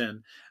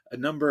information, a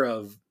number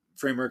of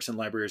frameworks and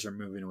libraries are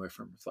moving away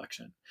from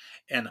reflection.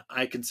 And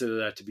I consider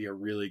that to be a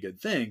really good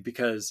thing,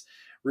 because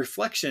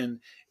reflection,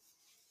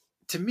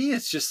 to me,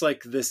 it's just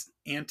like this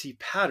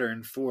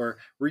anti-pattern for,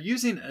 we're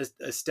using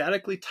a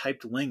statically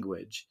typed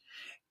language,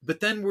 but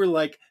then we're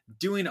like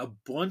doing a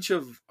bunch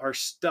of our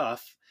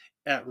stuff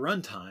at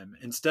runtime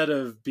instead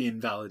of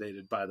being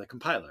validated by the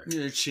compiler.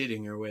 You're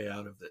cheating your way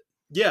out of it.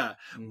 Yeah,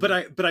 but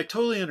I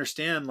totally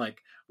understand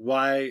like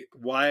why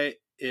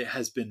it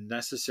has been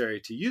necessary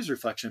to use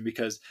reflection,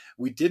 because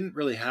we didn't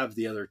really have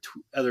the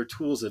other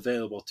tools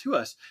available to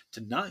us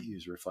to not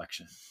use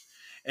reflection.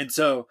 And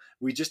so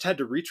we just had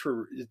to reach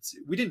for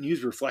we didn't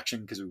use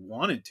reflection because we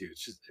wanted to.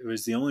 It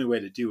was the only way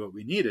to do what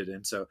we needed.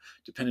 And so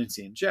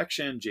dependency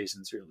injection,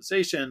 JSON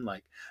serialization,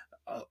 like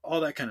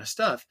all that kind of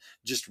stuff,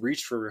 just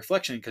reached for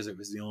reflection because it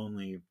was the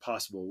only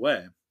possible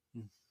way.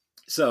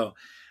 So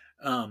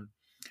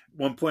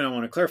one point I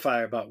want to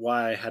clarify about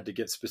why I had to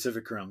get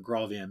specific around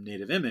GraalVM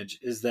native image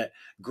is that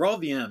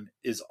GraalVM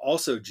is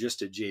also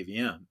just a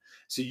JVM.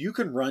 So you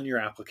can run your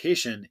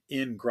application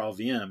in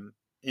GraalVM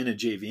in a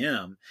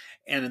JVM,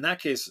 and in that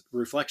case,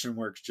 reflection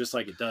works just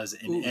like it does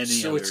in any other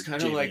JVM. So it's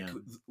kind of like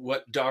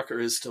what Docker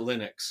is to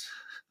Linux,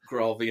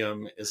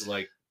 GraalVM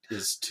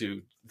is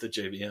to the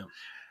JVM.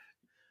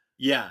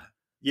 Yeah,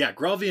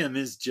 GraalVM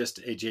is just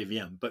a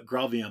JVM, but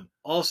GraalVM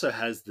also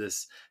has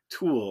this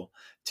tool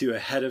to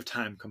ahead of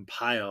time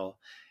compile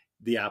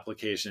the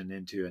application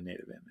into a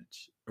native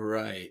image.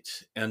 Right.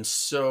 And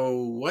so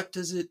what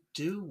does it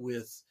do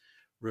with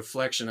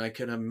reflection? I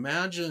can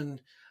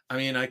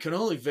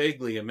only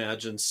vaguely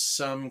imagine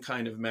some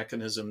kind of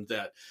mechanism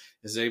that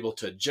is able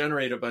to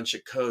generate a bunch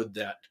of code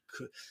that,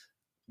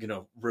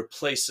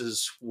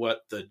 replaces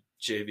what the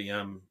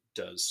JVM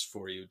does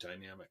for you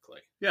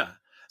dynamically. Yeah.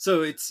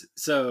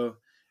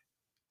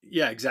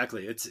 Yeah,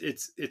 exactly.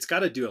 It's got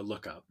to do a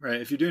lookup,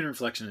 right? If you're doing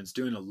reflection, it's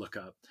doing a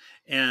lookup.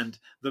 And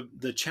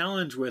the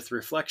challenge with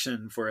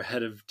reflection for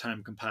ahead of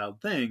time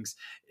compiled things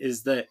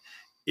is that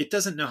it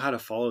doesn't know how to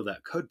follow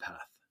that code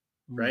path,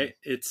 right?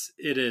 It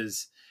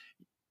is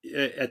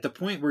at the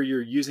point where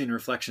you're using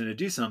reflection to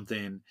do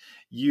something,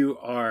 you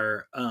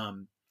are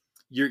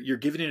you're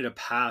giving it a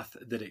path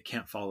that it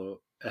can't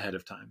follow ahead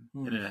of time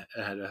in an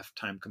ahead of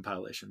time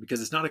compilation,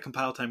 because it's not a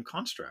compile time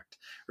construct.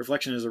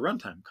 Reflection is a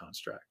runtime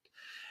construct.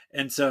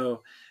 And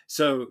so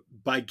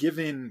by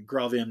giving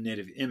GraalVM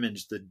native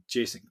image the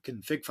JSON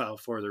config file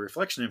for the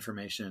reflection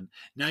information,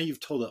 now you've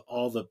told it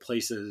all the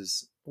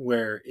places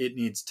where it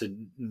needs to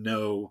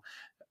know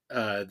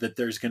that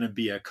there's going to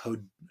be a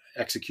code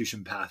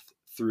execution path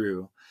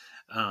through.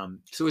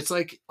 So it's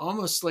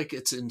almost like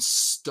it's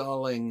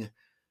installing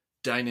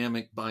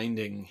dynamic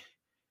binding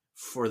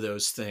for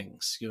those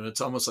things.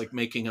 It's almost like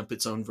making up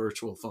its own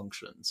virtual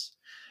functions.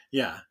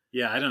 Yeah.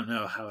 I don't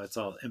know how it's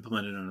all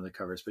implemented under the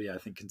covers, but yeah, I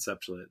think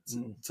conceptually it's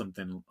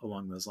something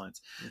along those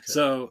lines. Okay.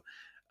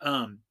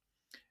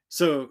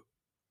 So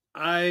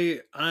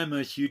I'm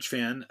a huge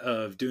fan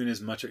of doing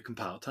as much at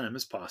compile time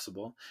as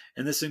possible,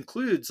 and this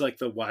includes like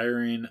the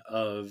wiring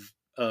of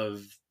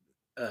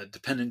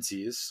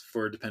dependencies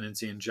for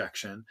dependency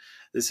injection.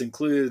 This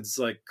includes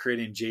like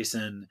creating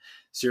JSON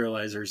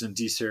serializers and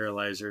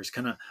deserializers,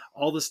 kind of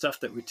all the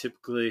stuff that we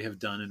typically have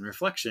done in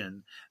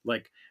reflection.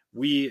 Like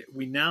we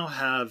now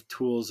have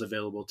tools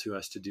available to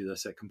us to do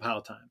this at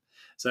compile time.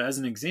 So as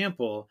an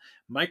example,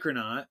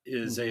 Micronaut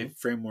is a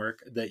framework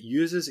that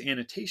uses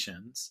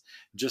annotations,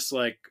 just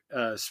like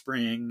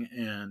Spring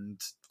and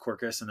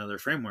Quarkus and other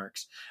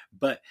frameworks,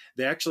 but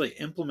they actually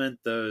implement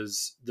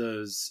those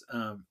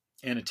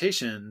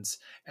annotations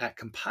at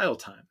compile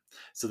time.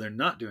 So they're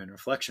not doing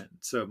reflection.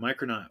 So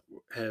Micronaut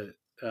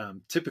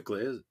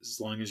typically, as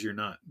long as you're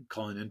not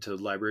calling into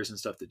libraries and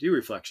stuff that do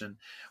reflection,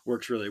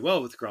 works really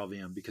well with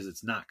GraalVM because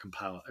it's not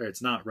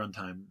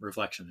runtime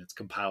reflection. It's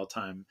compile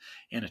time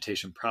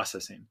annotation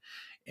processing.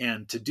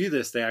 And to do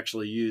this, they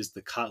actually use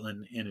the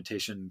Kotlin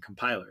annotation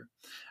compiler,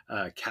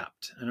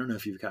 CAPT. I don't know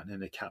if you've gotten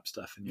into CAPT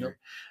stuff in your.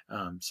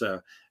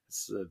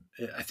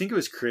 I think it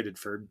was created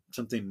for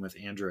something with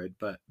Android,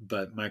 but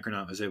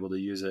Micronaut was able to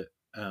use it.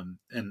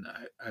 And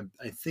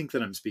I think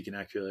that I'm speaking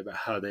accurately about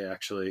how they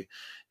actually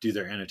do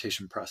their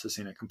annotation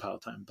processing at compile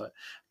time, but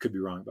I could be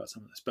wrong about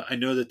some of this. But I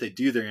know that they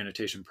do their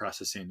annotation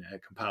processing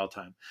at compile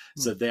time,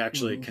 so they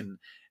actually can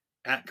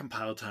at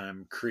compile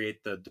time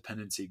create the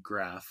dependency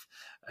graph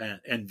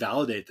and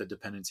validate the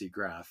dependency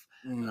graph,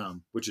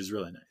 which is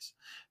really nice.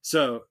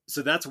 So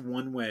that's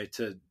one way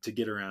to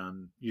get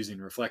around using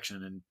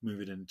reflection and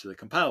move it into the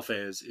compile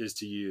phase, is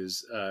to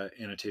use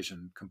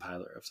annotation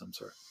compiler of some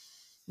sort.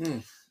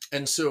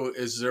 And so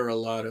is there a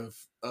lot of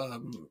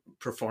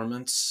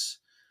performance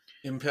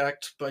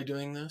impact by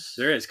doing this?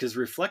 There is, because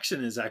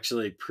reflection is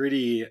actually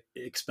pretty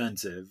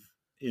expensive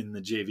in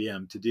the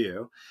JVM to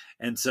do.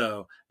 And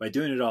so by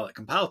doing it all at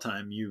compile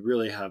time, you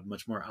really have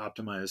much more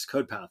optimized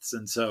code paths.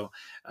 And so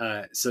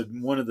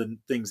one of the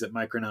things that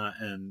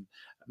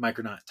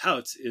Micronaut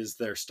touts is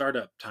their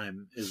startup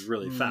time is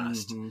really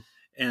fast.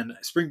 And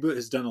Spring Boot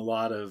has done a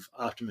lot of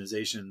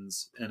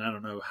optimizations, and I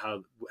don't know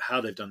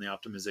how they've done the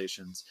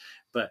optimizations,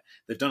 but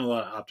they've done a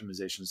lot of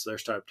optimizations. So their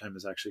startup time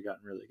has actually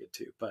gotten really good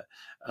too. But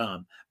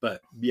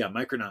yeah,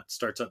 Micronaut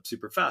starts up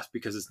super fast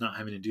because it's not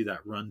having to do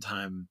that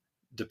runtime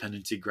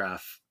dependency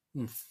graph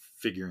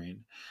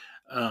figuring.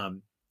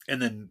 And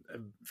then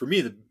for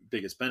me, the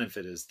biggest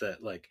benefit is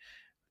that like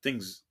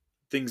things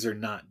are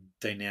not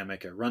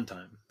dynamic at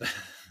runtime.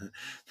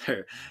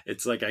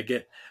 It's like I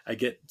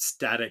get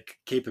static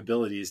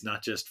capabilities,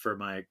 not just for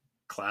my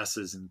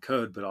classes and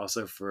code, but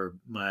also for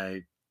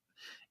my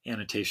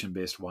annotation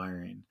based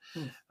wiring.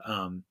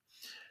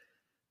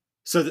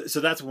 So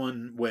that's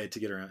one way to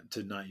get around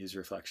to not use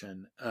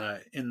reflection.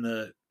 In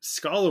the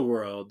Scala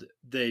world,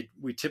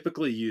 we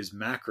typically use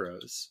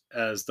macros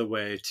as the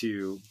way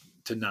to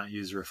not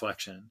use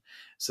reflection.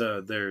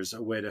 So there's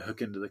a way to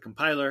hook into the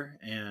compiler,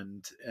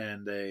 and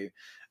a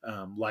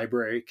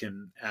library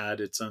can add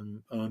its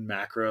own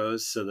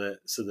macros so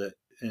that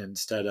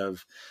instead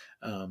of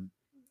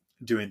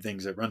doing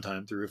things at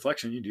runtime through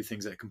reflection, you do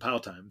things at compile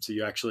time. So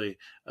you actually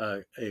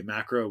a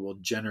macro will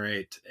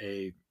generate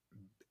a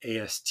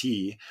AST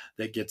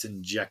that gets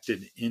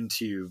injected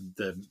into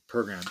the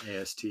program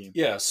AST.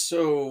 Yeah.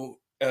 So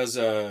as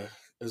a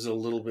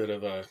little bit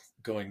of a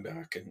going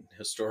back and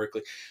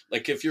historically,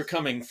 like if you're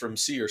coming from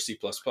C or C++,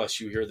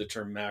 you hear the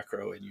term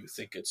macro and you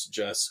think it's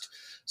just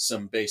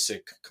some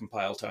basic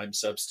compile time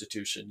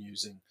substitution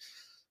using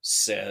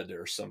sed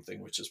or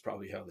something, which is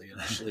probably how they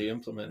initially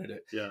implemented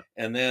it. Yeah.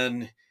 And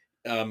then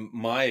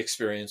my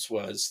experience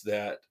was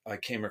that I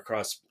came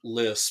across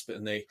Lisp,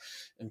 and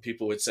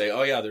people would say,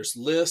 oh yeah, there's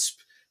Lisp,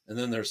 and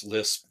then there's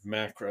Lisp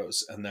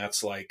macros, and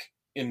that's like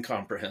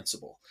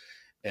incomprehensible.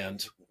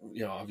 And,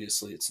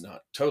 obviously it's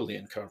not totally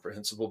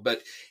incomprehensible,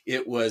 but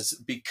it was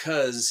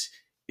because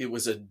it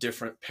was a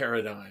different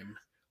paradigm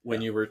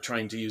when you were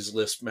trying to use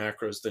Lisp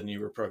macros than you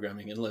were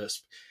programming in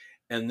Lisp.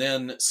 And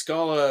then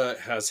Scala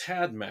has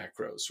had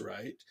macros,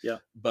 right? Yeah.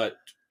 But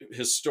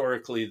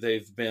historically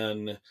they've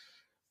been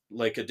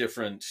like a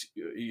different,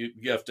 you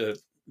have to,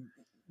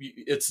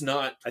 it's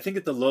not. I think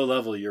at the low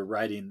level you're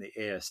writing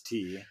the AST.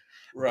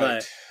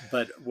 Right.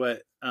 But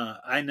what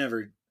I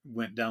never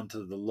went down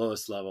to the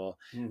lowest level.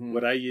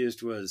 What I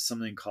used was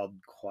something called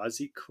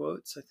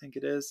quasi-quotes, I think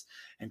it is.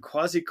 And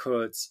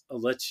quasi-quotes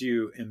lets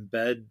you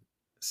embed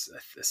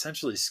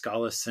essentially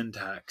Scala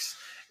syntax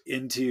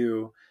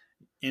into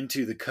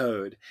the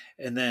code.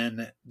 And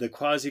then the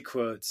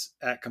quasi-quotes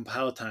at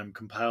compile time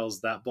compiles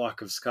that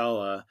block of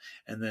Scala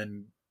and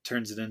then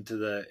turns it into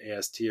the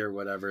AST or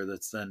whatever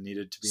that's then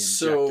needed to be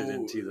injected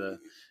into the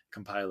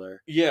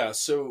compiler. Yeah.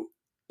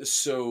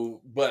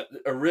 But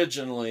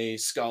originally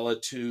Scala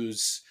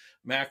 2's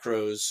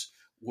macros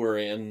were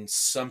in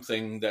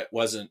something that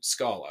wasn't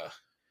Scala.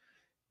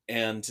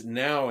 And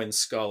now in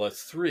Scala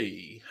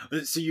 3.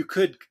 So you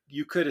could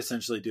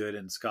essentially do it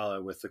in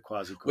Scala with the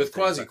quasi-quotes. With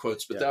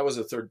quasi-quotes, but that was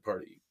a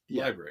third-party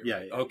library.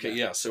 Yeah. Okay,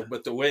 yeah. So,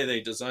 but the way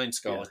they designed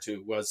Scala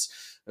 2 was,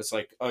 it's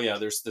like, oh yeah,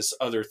 there's this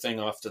other thing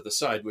off to the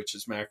side, which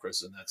is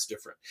macros, and that's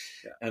different.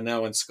 Yeah. And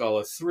now in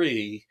Scala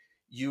 3,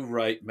 you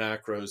write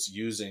macros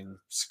using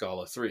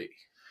Scala 3.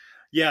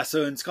 Yeah,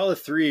 so in Scala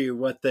 3,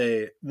 one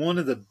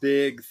of the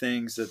big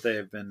things that they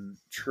have been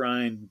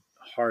trying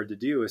hard to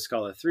do with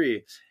Scala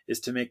 3 is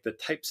to make the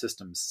type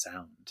system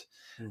sound.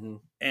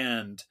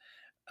 And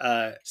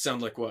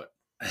sound like what?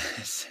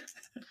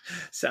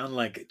 Sound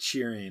like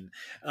cheering.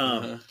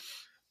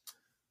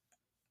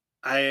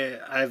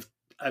 I've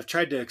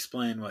tried to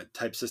explain what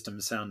type system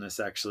soundness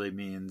actually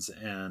means,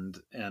 and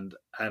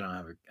I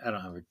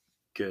don't have a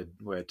good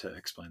way to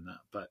explain that,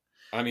 but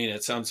I mean,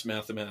 it sounds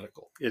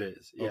mathematical. It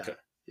is. Yeah. Okay.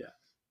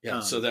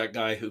 Yeah. So that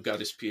guy who got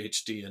his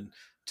PhD in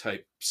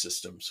type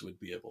systems would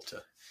be able to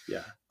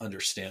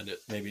understand it.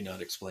 Maybe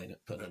not explain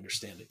it, but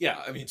understand it.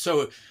 Yeah. I mean,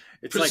 so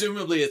it's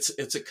presumably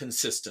it's a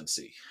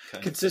consistency.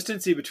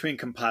 Consistency between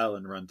compile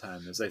and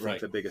runtime is, I think,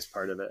 the biggest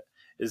part of it.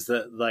 Is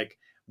that like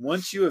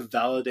once you have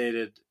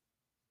validated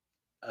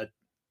the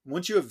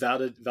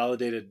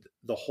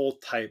whole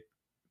type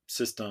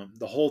system,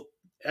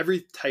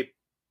 every type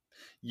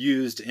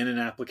used in an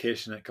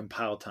application at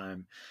compile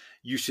time,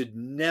 you should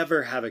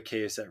never have a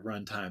case at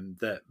runtime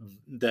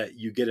that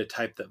you get a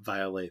type that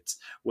violates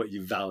what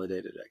you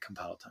validated at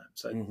compile time.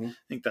 So I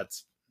think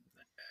that's,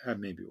 I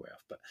may be way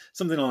off, but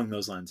something along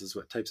those lines is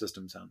what type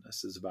system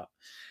soundness is about.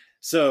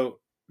 So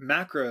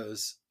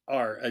macros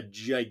are a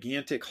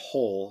gigantic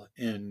hole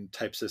in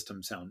type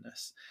system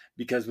soundness,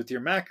 because with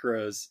your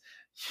macros,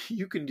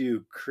 you can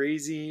do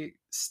crazy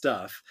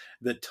stuff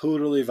that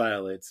totally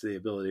violates the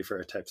ability for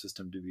a type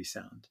system to be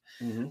sound.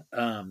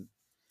 Mm-hmm.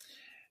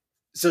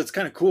 So it's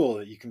kind of cool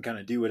that you can kind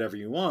of do whatever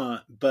you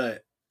want,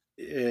 but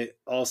it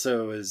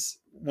also is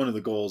one of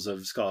the goals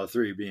of Scala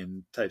 3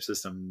 being type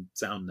system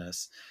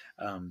soundness,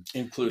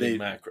 including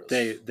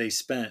macros. They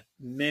spent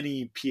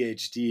many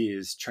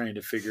PhDs trying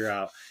to figure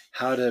out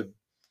how to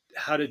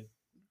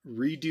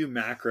redo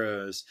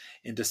macros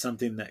into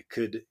something that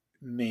could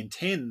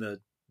maintain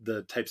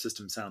the type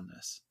system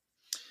soundness.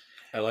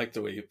 I like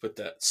the way you put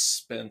that.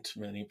 Spent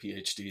many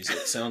PhDs.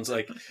 It sounds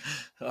like,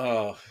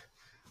 oh,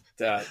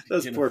 that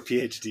those poor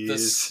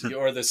PhDs,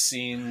 or the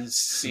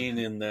scene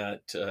in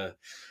that.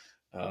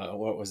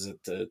 What was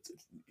it? The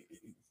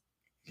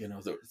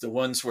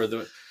ones where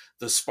the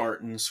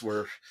Spartans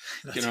were,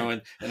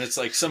 and it's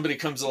like somebody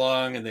comes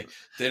along and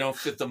they don't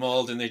fit the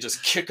mold and they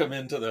just kick them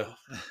into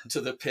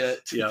the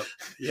pit.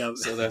 Yep.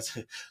 So that's.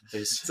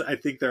 I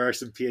think there are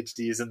some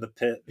PhDs in the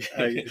pit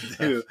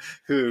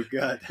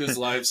whose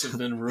lives have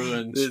been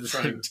ruined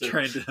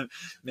trying to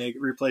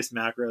replace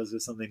macros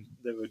with something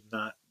that would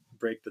not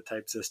break the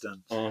type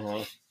system.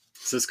 Uh-huh.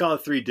 So Scala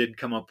 3 did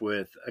come up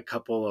with a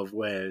couple of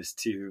ways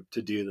to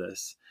do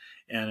this,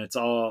 and it's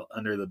all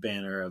under the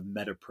banner of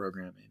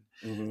metaprogramming.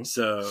 Mm-hmm.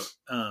 So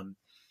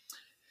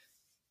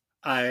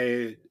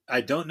I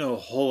don't know a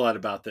whole lot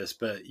about this,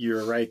 but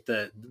you're right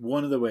that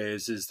one of the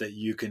ways is that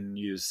you can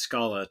use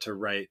Scala to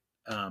write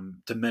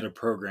to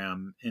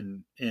metaprogram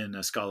in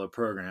a Scala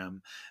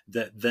program,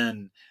 that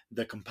then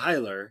the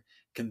compiler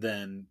can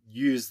then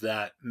use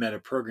that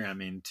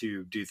metaprogramming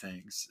to do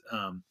things.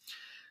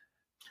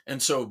 And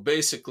so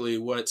basically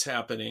what's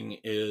happening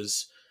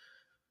is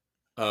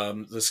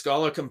the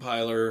Scala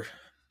compiler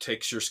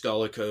takes your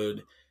Scala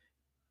code,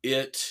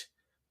 it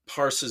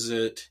parses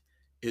it,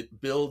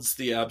 it builds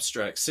the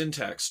abstract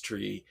syntax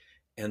tree,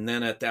 and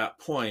then at that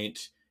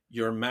point,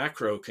 your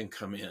macro can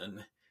come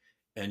in.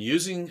 And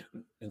in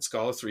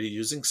Scala 3,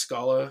 using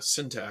Scala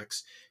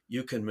syntax,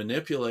 you can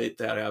manipulate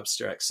that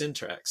abstract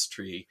syntax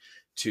tree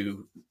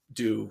to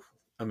do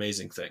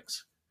amazing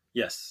things.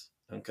 Yes.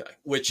 Okay.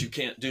 Which you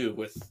can't do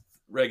with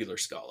regular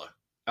Scala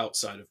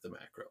outside of the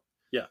macro.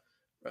 Yeah.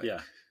 Right.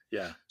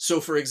 Yeah.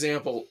 So for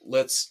example,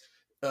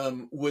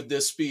 would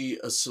this be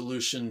a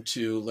solution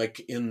to, like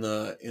in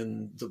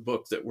the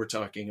book that we're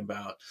talking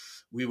about,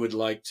 we would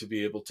like to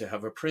be able to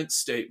have a print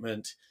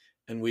statement,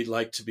 and we'd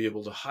like to be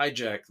able to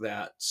hijack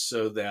that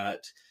so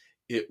that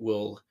it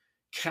will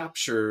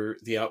capture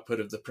the output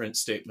of the print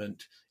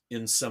statement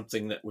in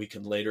something that we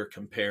can later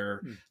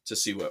compare to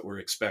see what we're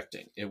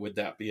expecting. Would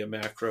that be a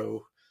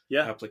macro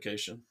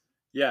application?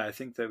 Yeah, I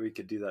think that we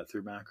could do that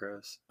through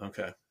macros.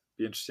 Okay.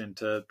 Be interesting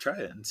to try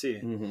it and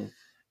see.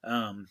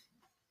 Mm-hmm.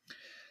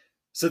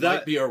 So that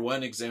might be our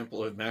one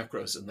example of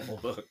macros in the whole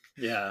book.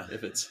 Yeah.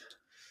 If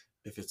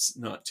it's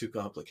not too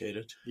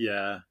complicated.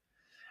 Yeah.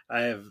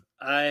 I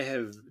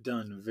have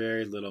done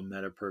very little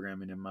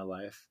metaprogramming in my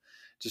life,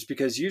 just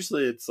because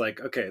usually it's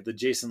like, okay, the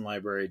JSON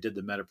library did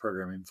the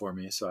metaprogramming for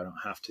me, so I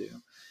don't have to.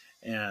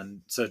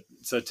 And so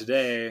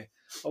today,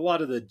 a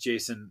lot of the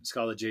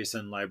Scala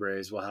JSON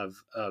libraries will have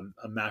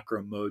a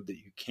macro mode that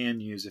you can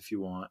use if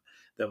you want,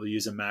 that will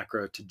use a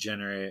macro to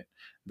generate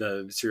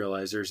the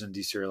serializers and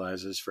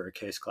deserializers for a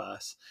case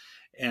class.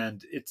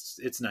 And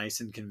it's nice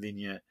and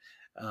convenient.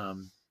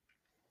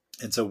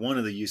 And so one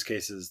of the use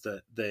cases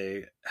that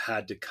they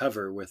had to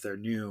cover with their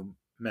new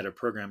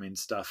metaprogramming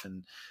stuff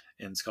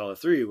in Scala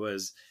 3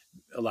 was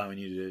allowing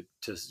you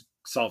to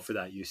solve for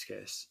that use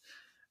case.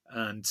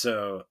 And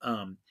so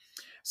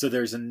so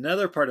there's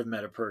another part of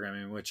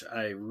metaprogramming which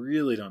I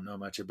really don't know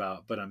much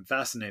about, but I'm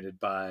fascinated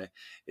by,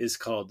 is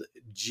called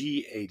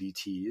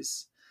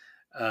GADTs.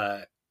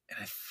 And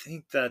I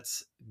think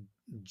that's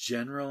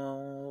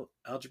general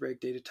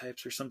algebraic data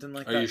types or something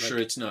like that. Are you sure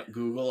it's not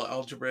Google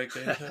algebraic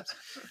data types?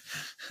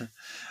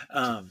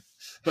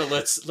 But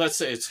let's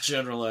say it's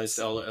generalized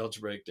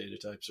algebraic data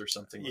types or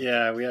something like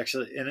that. We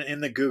actually in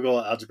the Google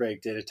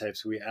algebraic data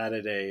types, we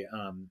added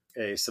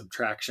a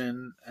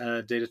subtraction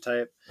data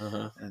type.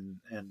 Uh-huh.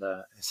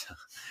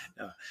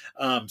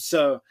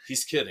 So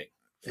he's kidding,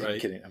 right? I'm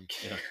kidding.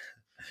 Yeah.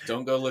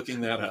 Don't go looking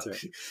that up.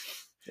 Right.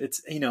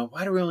 It's,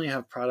 why do we only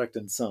have product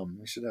and sum?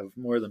 We should have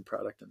more than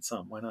product and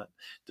sum. Why not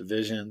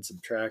division,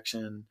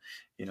 subtraction,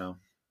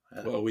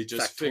 well, we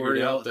just figured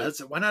out that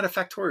why not a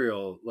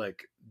factorial,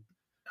 like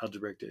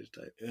algebraic data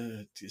type?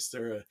 Is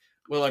there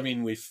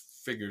we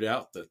figured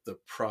out that the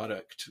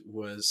product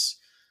was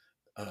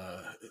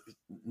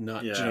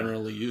not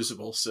generally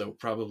usable, so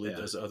probably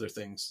those other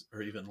things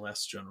are even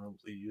less generally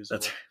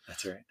usable.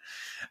 That's right.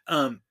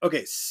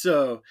 Okay,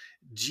 so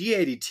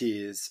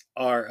GADTs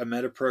are a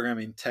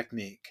metaprogramming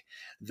technique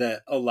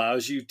that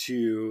allows you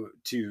to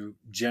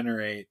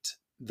generate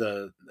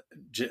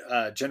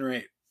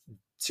generate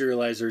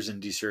serializers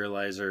and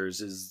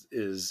deserializers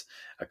is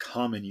a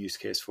common use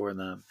case for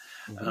them.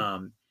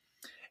 Mm-hmm.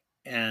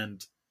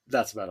 And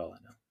that's about all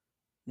I know.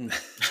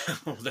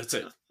 Oh, that's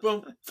it.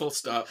 Boom. Full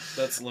stop.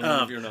 That's the limit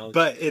of your knowledge.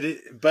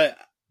 But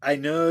I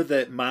know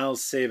that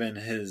Miles Sabin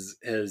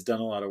has done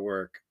a lot of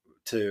work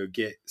to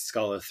get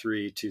Scala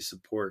 3 to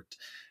support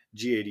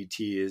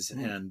GADTs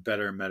and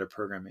better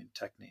metaprogramming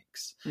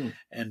techniques.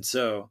 And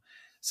so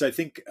I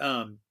think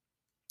when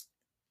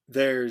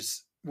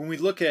we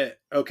look at,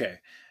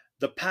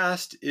 the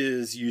past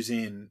is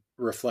using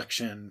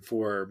reflection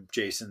for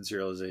JSON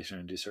serialization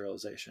and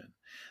deserialization.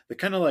 The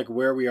kind of like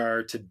where we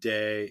are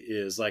today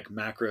is like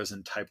macros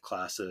and type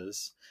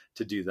classes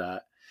to do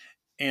that.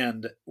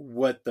 And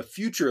what the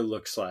future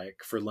looks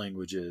like for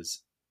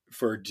languages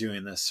for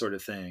doing this sort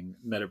of thing,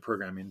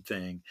 metaprogramming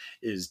thing,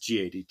 is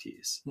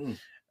GADTs.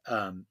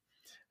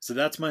 So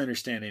that's my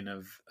understanding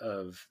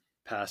of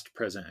past,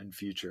 present, and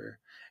future.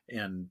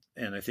 And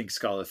I think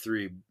Scala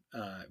 3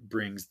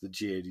 brings the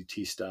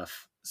GADT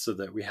stuff so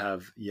that we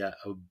have yet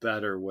a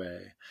better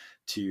way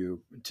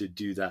to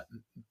do that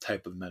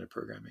type of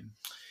metaprogramming.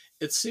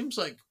 It seems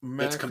like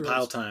it's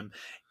compile time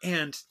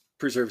and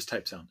preserves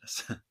type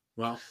soundness.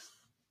 Well,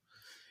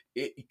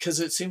 because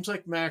it seems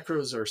like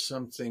macros are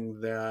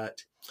something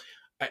that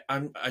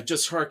I'm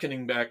just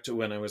hearkening back to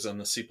when I was on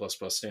the C++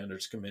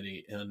 standards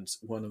committee, and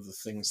one of the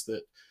things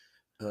that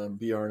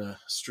Bjarne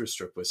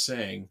Stroustrup was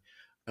saying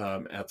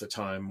at the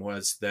time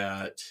was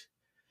that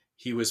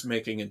he was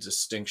making a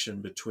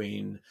distinction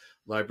between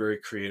library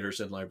creators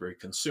and library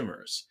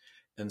consumers,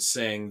 and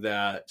saying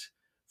that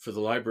for the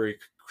library,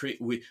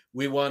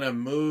 we want to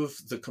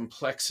move the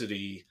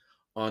complexity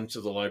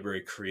onto the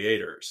library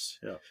creators,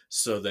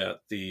 so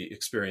that the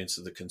experience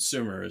of the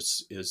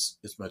consumers is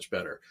much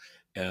better.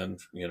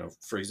 And,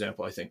 for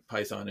example, I think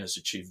Python has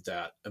achieved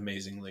that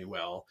amazingly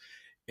well.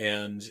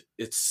 And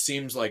it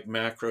seems like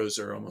macros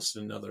are almost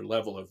another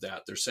level of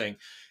that. They're saying,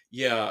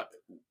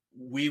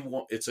 we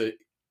want, it's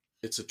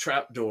a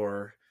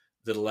trapdoor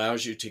that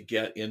allows you to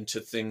get into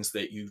things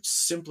that you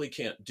simply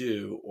can't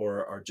do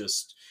or are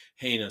just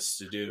heinous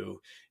to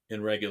do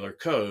in regular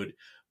code.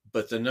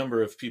 But the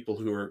number of people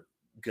who are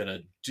going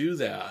to do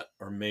that,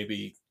 or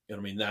maybe,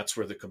 that's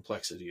where the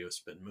complexity has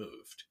been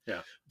moved.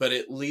 But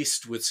at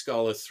least with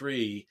Scala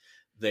 3,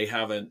 they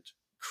haven't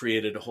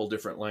created a whole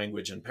different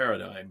language and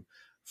paradigm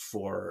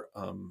for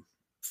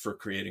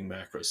creating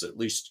macros. At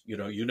least,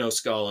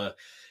 Scala,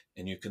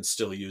 and you can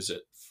still use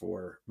it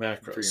for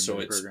macros. So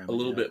it's a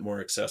little bit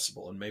more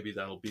accessible, and maybe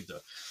that'll be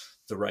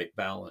the right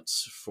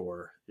balance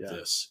for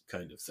this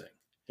kind of thing.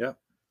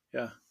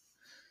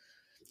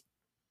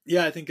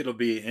 Yeah, I think it'll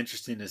be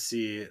interesting to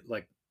see.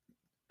 Like,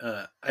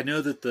 I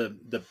know that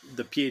the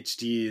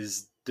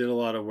PhDs did a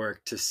lot of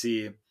work to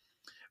see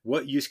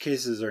what use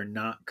cases are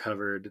not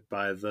covered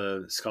by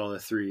the Scala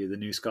 3, the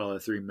new Scala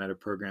 3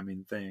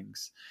 metaprogramming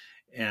things.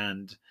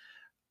 And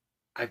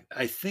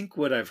I think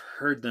what I've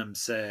heard them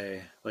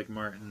say, like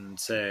Martin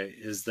say,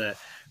 is that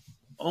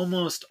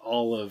almost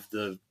all of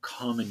the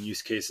common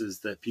use cases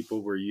that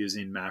people were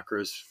using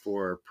macros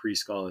for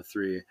pre-Scala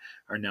 3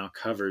 are now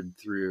covered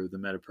through the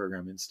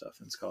metaprogramming stuff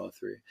in Scala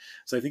 3.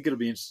 So I think it'll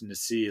be interesting to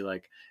see,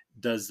 like,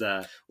 does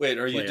that Wait,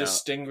 are you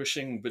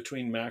distinguishing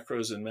between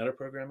macros and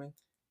metaprogramming?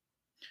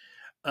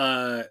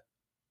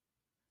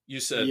 You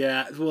said...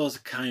 Yeah, well,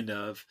 kind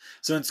of.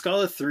 So in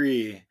Scala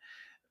 3,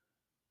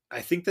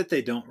 I think that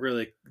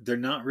they're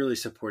not really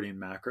supporting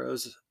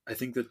macros. I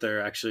think that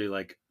they're actually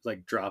like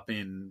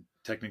dropping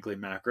technically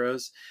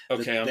macros.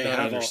 Okay, I'm not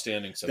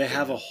understanding something. They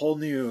have a whole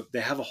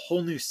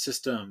new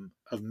system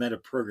of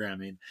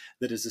metaprogramming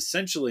that is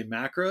essentially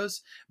macros,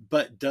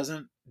 but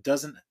doesn't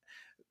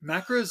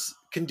macros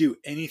can do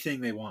anything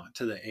they want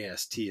to the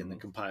AST in the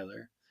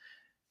compiler.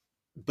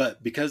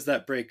 But because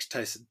that breaks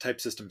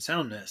type system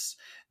soundness,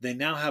 they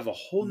now have a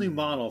whole new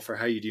model for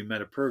how you do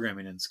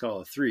metaprogramming in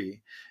Scala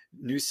 3.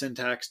 New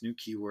syntax, new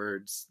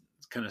keywords,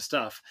 kind of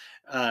stuff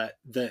that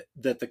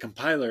the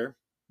compiler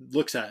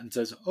looks at and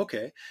says,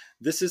 okay,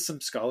 this is some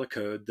Scala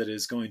code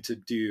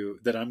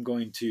that I'm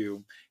going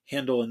to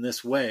handle in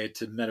this way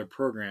to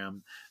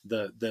metaprogram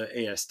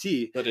the AST.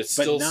 But it's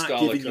still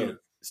Scala code.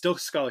 Still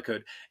Scala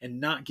code, and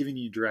not giving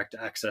you direct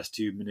access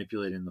to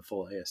manipulating the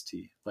full AST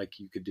like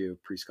you could do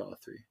pre-Scala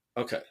 3.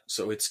 Okay,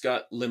 so it's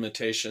got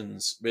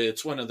limitations.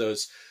 It's one of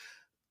those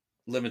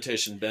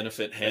limitation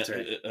benefit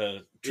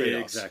trade-offs. Yeah,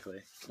 exactly.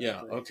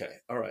 Yeah.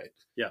 Okay. All right.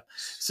 Yeah.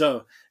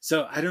 So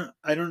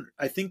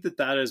I think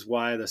that is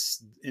why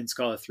in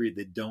Scala 3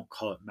 they don't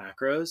call it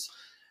macros.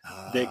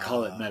 They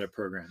call it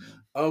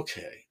metaprogramming.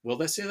 Okay. Well,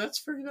 that's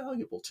very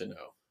valuable to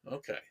know.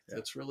 Okay. Yeah.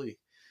 That's really...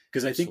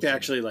 Because I think they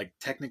actually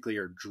technically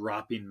are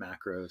dropping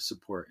macro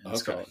support in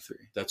Scala 3.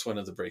 That's one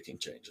of the breaking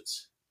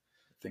changes.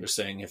 They're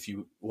saying if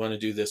you want to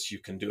do this, you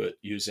can do it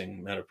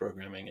using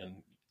metaprogramming, and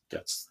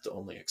that's the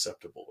only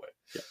acceptable way.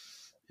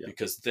 Yeah.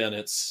 Because then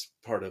it's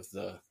part of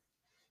the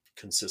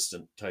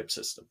consistent type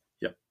system.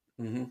 Yep.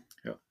 Mm-hmm.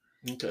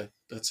 Yeah. Okay.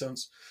 That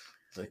sounds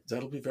like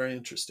that'll be very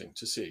interesting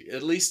to see.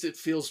 At least it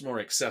feels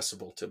more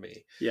accessible to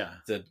me. Yeah.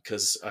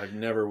 Because I've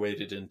never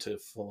waded into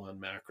full-on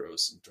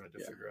macros and tried to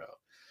figure out.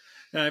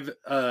 And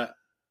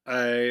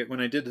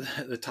when I did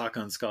the talk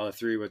on Scala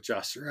 3 with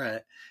Josh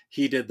Surratt,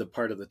 he did the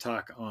part of the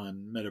talk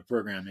on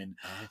metaprogramming,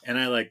 and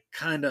I like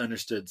kind of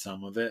understood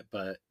some of it,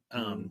 but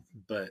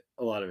but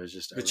a lot of it is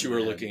just. But you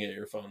were looking at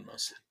your phone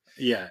mostly.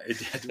 Yeah, it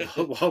did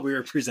while we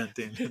were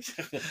presenting.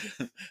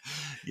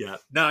 Yeah,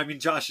 no, I mean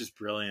Josh is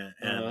brilliant,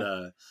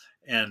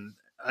 and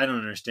I don't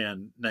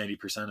understand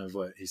 90% of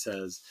what he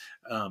says,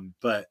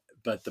 but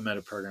the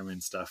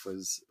metaprogramming stuff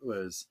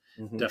was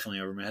definitely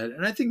over my head,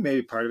 and I think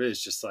maybe part of it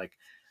is just like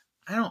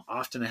I don't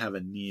often have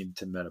a need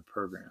to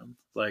metaprogram.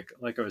 Like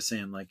I was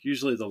saying, like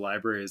usually the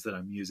libraries that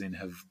I'm using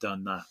have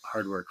done that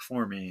hard work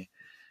for me,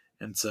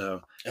 and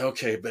so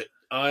okay, but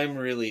I'm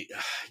really,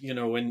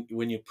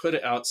 when you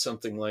put out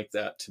something like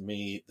that to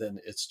me, then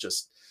it's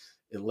just,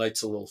 it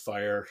lights a little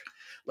fire.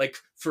 Like,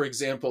 for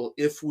example,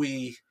 if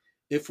we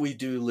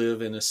do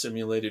live in a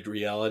simulated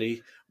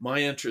reality, my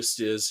interest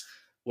is,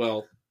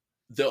 well,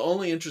 the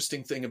only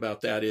interesting thing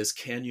about that is,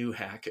 can you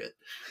hack it?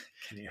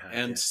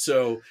 And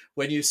so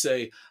when you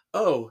say,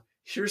 oh,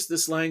 here's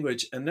this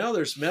language and now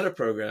there's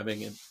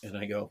metaprogramming, and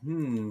I go,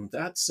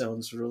 that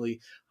sounds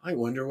really, I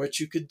wonder what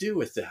you could do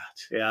with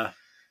that. Yeah.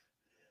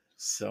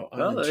 So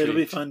it'll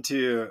be fun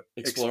to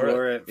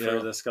explore it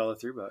for the Scala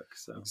 3 book.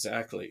 So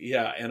exactly.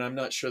 Yeah. And I'm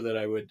not sure that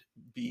I would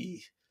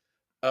be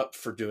up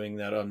for doing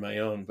that on my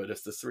own, but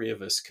if the three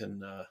of us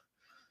can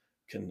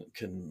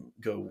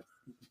go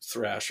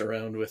thrash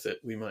around with it,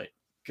 we might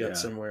get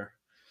somewhere.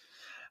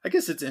 I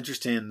guess it's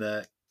interesting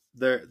that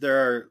there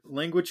are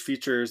language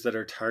features that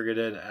are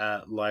targeted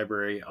at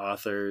library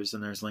authors,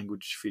 and there's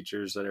language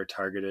features that are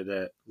targeted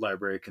at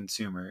library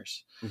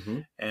consumers.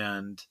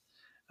 And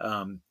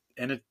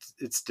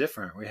it's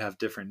different. We have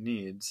different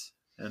needs.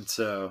 And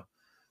so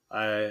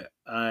I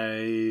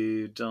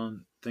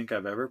don't think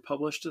I've ever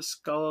published a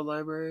Scala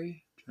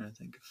library. I'm trying to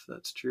think if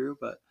that's true,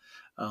 but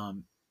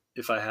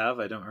if I have,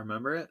 I don't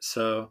remember it.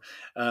 So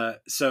I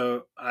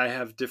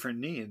have different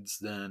needs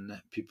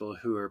than people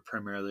who are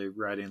primarily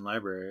writing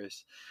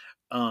libraries.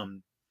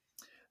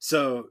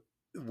 So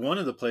one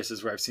of the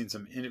places where I've seen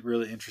some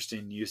really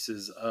interesting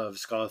uses of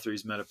Scala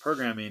 3's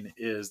metaprogramming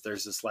is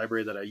there's this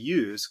library that I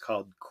use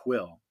called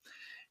Quill.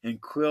 And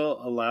Quill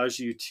allows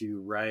you to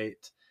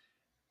write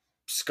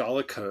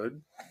Scala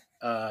code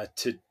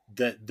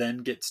that then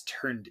gets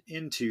turned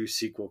into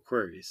SQL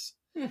queries.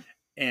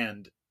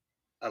 And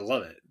I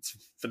love it. It's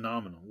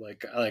phenomenal.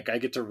 Like I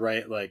get to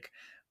write like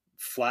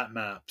flat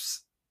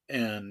maps,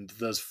 and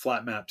those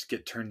flat maps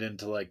get turned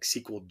into like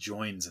SQL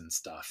joins and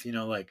stuff.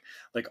 Like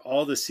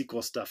all the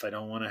SQL stuff I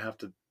don't want to have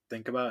to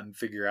think about and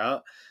figure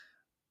out.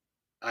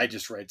 I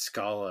just write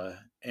Scala,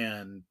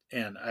 and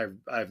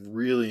I've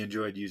really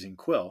enjoyed using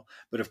Quill.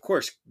 But of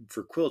course,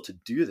 for Quill to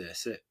do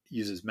this, it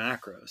uses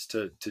macros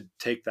to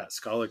take that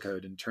Scala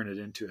code and turn it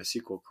into a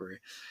SQL query.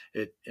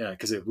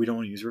 Because we don't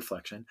want to use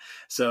reflection,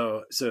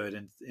 so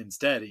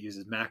instead it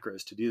uses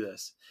macros to do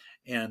this.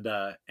 And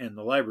the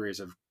libraries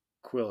of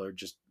Quill are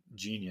just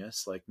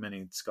genius, like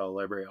many Scala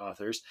library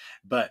authors.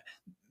 But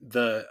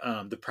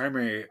the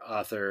primary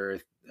author,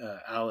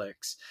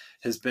 Alex,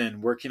 has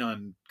been working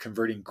on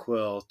converting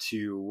Quill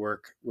to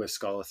work with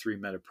Scala 3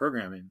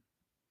 metaprogramming,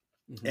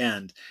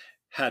 and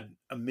had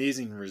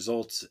amazing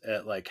results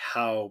at like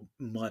how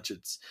much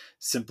it's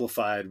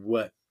simplified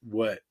what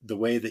the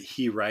way that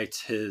he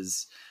writes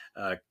his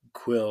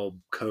Quill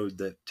code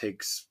that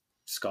takes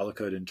Scala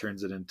code and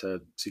turns it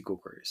into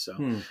SQL queries.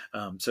 So,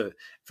 so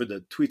for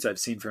the tweets I've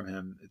seen from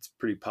him, it's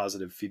pretty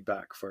positive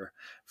feedback for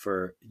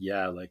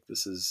like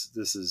this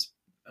is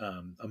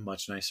a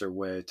much nicer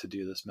way to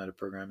do this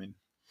metaprogramming.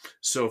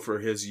 So for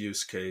his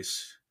use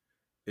case,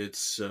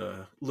 it's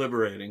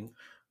liberating,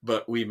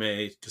 but we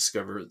may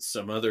discover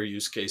some other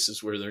use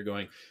cases where they're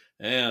going,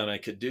 and I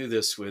could do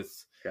this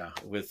with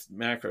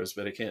macros,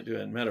 but I can't do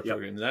it in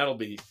metaprogramming. That'll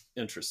be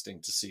interesting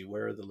to see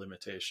where are the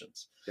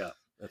limitations. Yeah,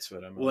 that's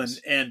what I'm. Well,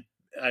 and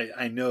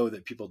I know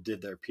that people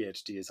did their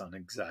PhDs on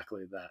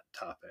exactly that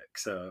topic,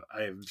 so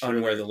I'm sure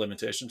on where the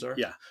limitations are.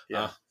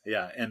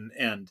 Yeah,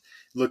 and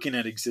looking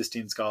at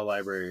existing Scala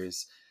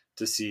libraries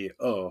to see,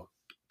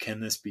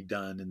 can this be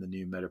done in the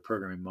new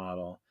metaprogramming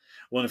model?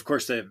 Well, and of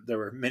course, there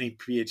were many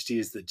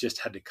PhDs that just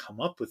had to come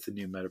up with the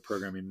new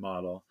metaprogramming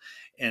model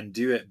and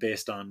do it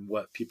based on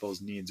what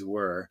people's needs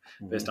were,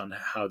 based on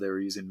how they were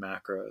using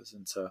macros.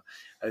 And so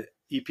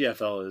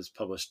EPFL has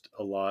published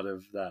a lot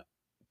of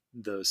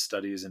those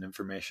studies and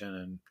information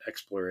and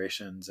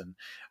explorations. And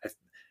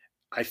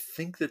I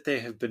think that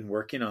they have been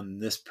working on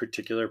this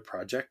particular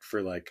project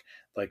for like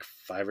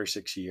 5 or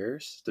 6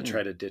 years to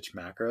try to ditch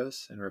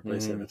macros and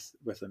replace it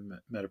with a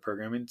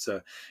metaprogramming.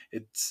 So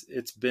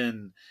it's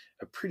been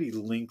a pretty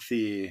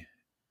lengthy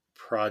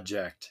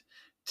project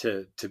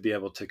to be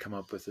able to come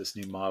up with this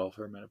new model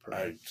for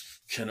metaprogramming.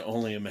 I can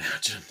only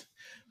imagine.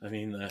 I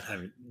mean,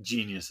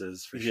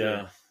 geniuses for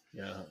sure.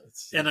 Yeah,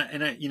 and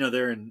I,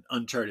 they're in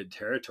uncharted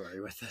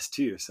territory with this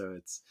too. So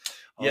it's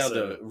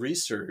also, the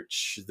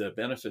research, the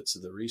benefits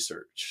of the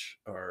research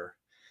are,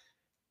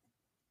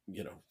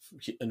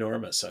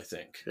 enormous. I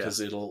think because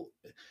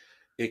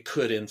it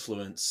could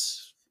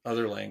influence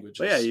other languages.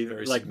 But yeah,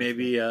 you, like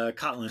maybe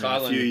Kotlin in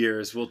a few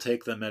years will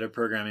take the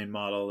metaprogramming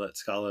model that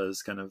Scala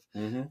has kind of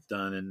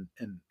done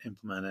and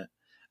implement it.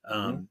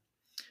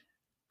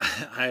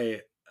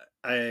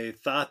 I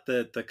thought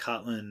that the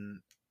Kotlin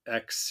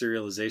X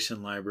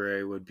serialization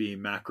library would be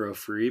macro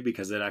free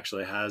because it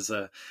actually has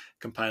a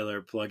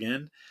compiler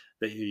plugin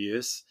that you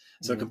use.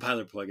 So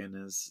compiler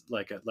plugin is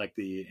like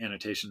the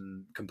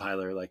annotation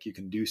compiler, like you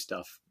can do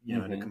stuff, you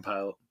know, to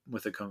compile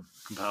with a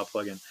compile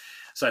plugin.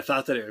 So I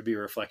thought that it would be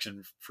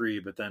reflection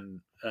free, but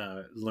then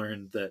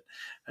learned that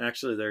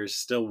actually there's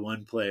still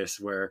one place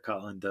where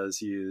Kotlin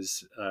does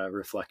use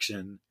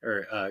reflection,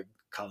 or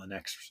Kotlin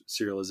X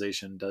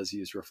serialization does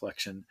use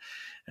reflection.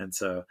 And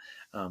so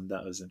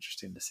that was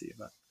interesting to see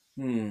about.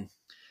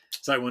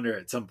 So I wonder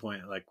at some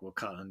point, like, will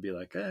Kotlin be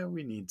like,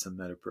 we need some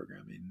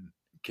metaprogramming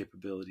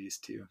capabilities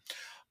too?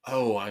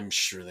 Oh, I'm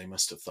sure they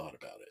must have thought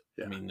about it.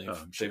 Yeah. I mean,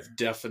 they've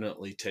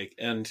definitely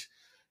and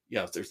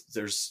yeah,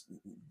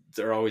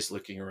 they're always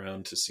looking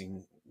around to see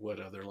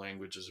what other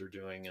languages are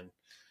doing, and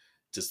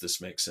does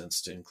this make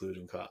sense to include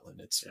in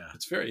Kotlin? It's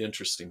very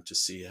interesting to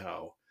see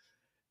how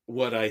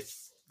what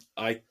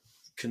I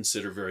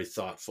consider very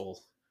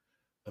thoughtful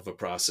of a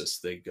process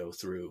they go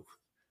through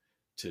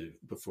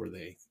before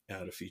they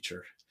add a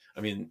feature.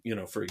 I mean, you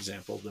know, for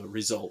example, the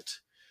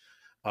result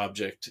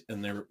object,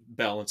 and they're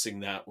balancing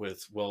that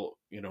with, well,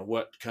 you know,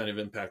 what kind of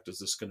impact is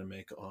this going to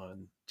make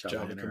on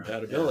Java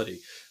compatibility,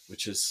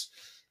 which is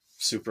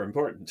super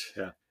important.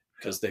 Yeah.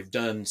 Because they've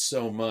done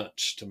so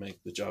much to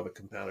make the Java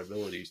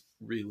compatibility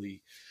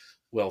really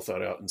well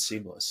thought out and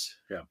seamless.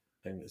 Yeah.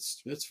 And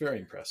it's very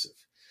impressive.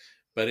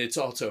 But it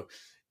also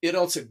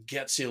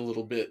gets you a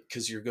little bit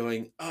because you're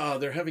going,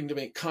 they're having to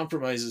make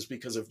compromises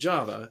because of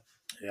Java.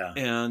 Yeah.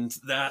 And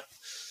that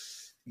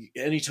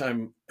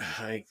anytime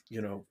I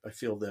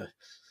feel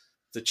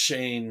the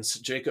chains,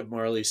 Jacob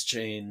Marley's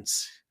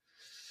chains,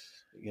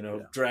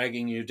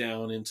 dragging you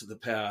down into the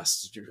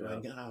past, you're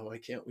going, why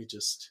can't we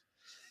just...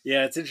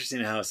 Yeah, it's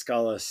interesting how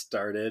Scala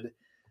started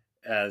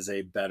as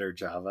a better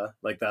Java.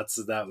 Like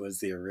that was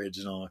the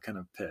original kind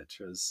of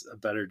pitch, was a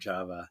better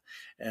Java.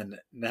 And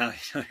now you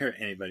don't hear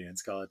anybody in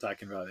Scala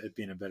talking about it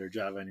being a better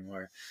Java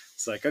anymore.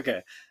 It's like,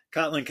 okay,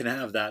 Kotlin can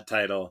have that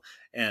title,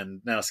 and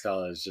now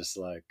Scala is just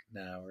like,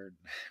 no,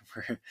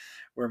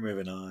 we're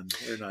moving on.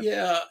 We're not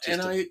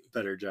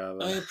better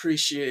Java. I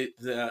appreciate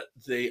that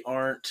they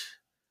aren't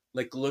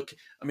like,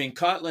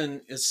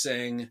 Kotlin is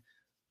saying,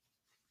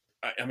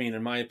 I mean,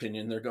 in my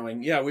opinion, they're going,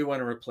 we want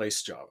to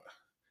replace Java.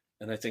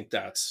 And I think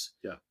that's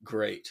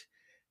great.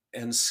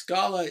 And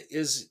Scala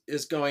is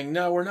going,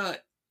 no, we're not,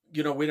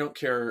 we don't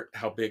care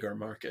how big our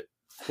market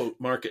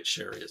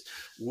share is.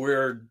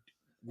 We're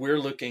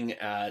looking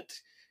at,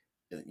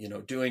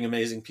 doing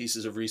amazing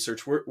pieces of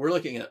research. We're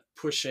looking at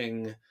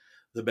pushing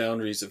the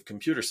boundaries of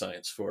computer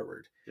science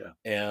forward. Yeah.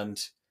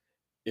 And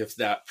if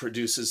that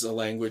produces a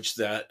language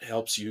that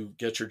helps you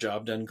get your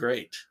job done,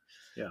 great.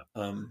 Yeah.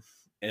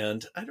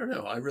 And I don't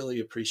know, I really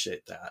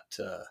appreciate that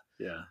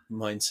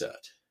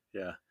mindset.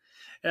 Yeah.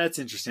 That's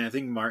interesting. I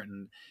think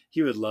Martin,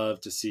 he would love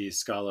to see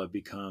Scala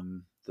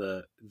become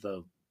the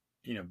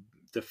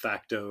de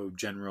facto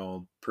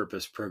general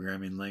purpose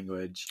programming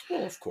language.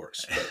 Well, of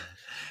course. But...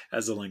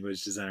 As a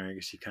language designer, I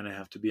guess you kind of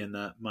have to be in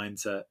that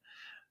mindset.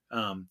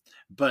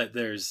 But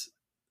there's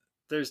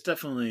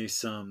definitely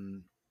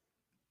some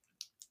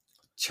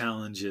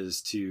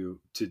challenges to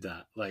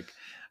that. Like,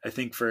 I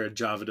think for a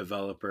Java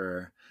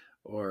developer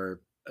or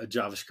a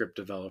JavaScript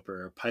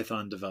developer or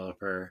Python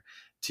developer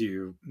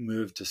to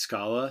move to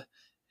Scala,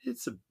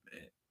 it's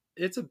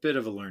a bit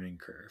of a learning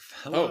curve.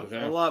 A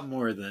lot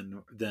more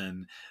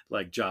than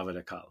like Java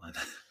to Kotlin.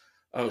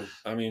 Oh,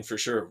 I mean, for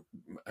sure.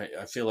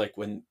 I feel like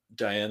when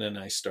Diana and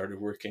I started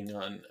working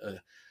on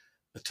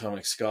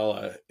Atomic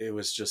Scala, it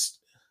was just,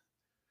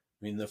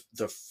 I mean,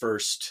 the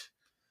first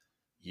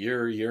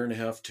year and a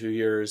half, 2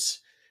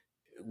 years,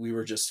 we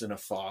were just in a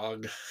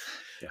fog,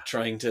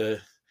 trying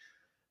to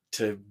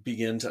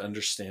begin to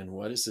understand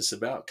what is this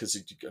about. Because,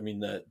 I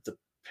mean,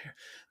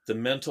 the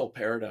mental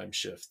paradigm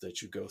shift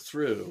that you go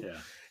through. Yeah.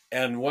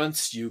 And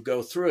once you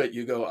go through it,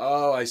 you go,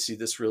 oh, I see,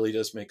 this really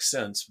does make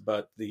sense.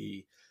 But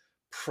the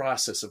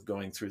process of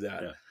going through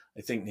that,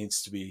 I think,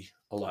 needs to be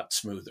a lot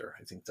smoother.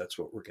 I think that's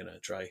what we're going to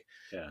try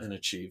and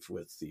achieve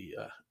with the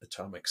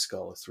Atomic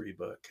Scala 3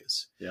 book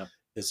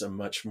is a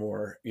much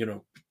more,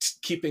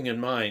 keeping in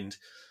mind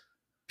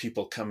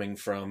people coming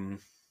from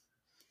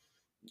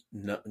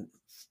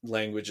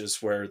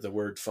languages where the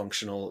word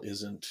functional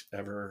isn't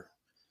ever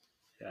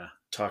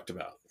talked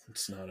about.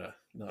 It's not a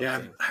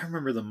thing. I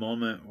remember the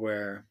moment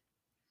where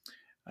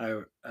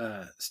I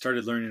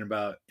started learning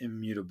about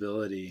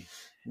immutability,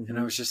 and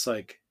I was just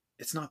like,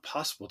 it's not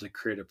possible to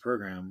create a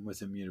program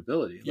with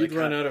immutability. You'd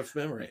run out of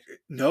memory.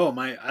 No,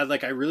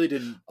 I really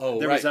didn't.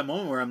 There was that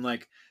moment where I'm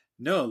like,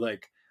 no,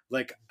 like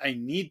I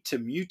need to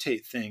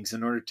mutate things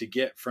in order to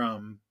get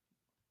from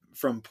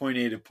point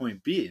A to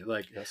point B.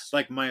 Like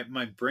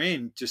my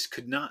brain just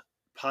could not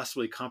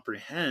possibly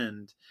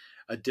comprehend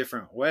a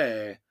different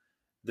way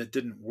that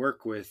didn't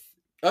work with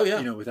Oh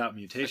yeah, without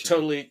mutation.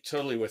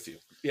 Totally with you.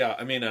 Yeah,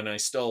 I mean, and I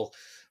still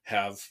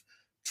have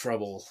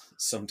trouble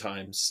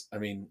sometimes. I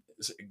mean,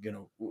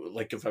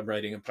 like if I'm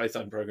writing a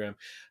Python program,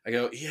 I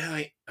go,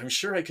 yeah, I'm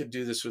sure I could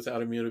do this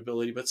without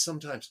immutability, but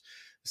sometimes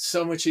it's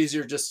so much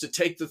easier just to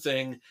take the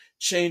thing,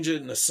 change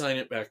it, and assign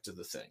it back to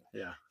the thing.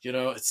 Yeah.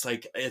 It's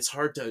like, it's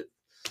hard to,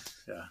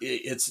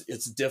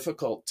 it's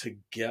difficult to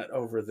get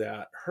over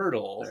that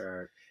hurdle.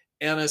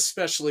 And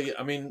especially,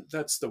 I mean,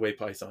 that's the way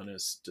Python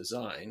is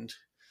designed.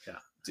 Yeah.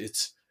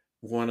 It's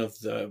one of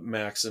the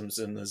maxims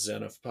in the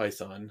Zen of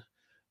Python,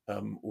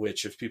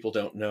 which, if people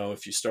don't know,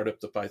 if you start up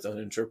the Python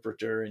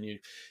interpreter and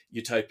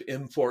you type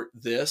import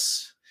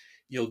this,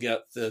 you'll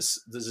get the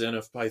Zen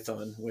of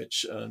Python,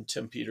 which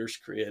Tim Peters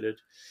created.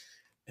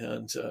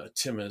 And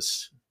Tim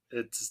is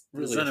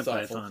really Zen of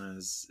thoughtful. Python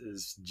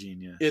is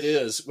genius. It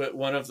is, but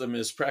one of them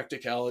is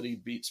practicality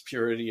beats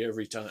purity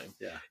every time.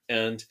 Yeah.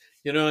 And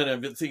and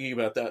I've been thinking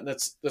about that, and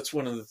that's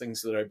one of the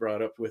things that I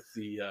brought up with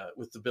the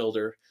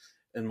builder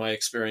and my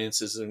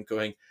experiences, and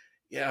going,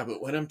 yeah,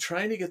 but when I'm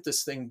trying to get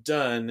this thing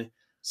done,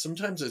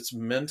 sometimes it's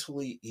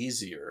mentally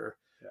easier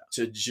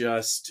to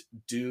just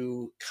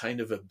do kind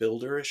of a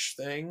builderish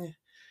thing,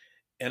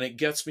 and it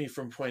gets me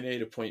from point A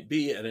to point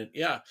B, and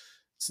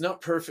it's not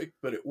perfect,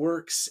 but it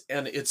works,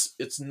 and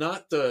it's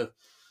not the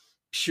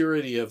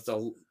purity of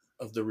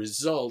the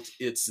result,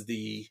 it's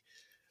the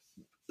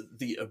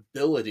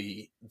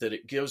ability that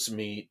it gives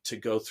me to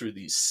go through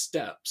these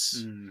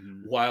steps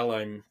while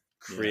I'm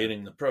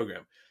creating the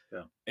program.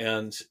 Yeah.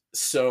 And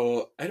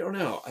so I don't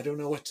know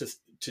what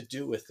to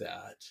do with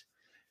that.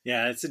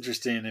 Yeah, it's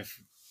interesting.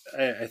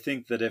 I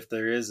think that if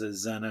there is a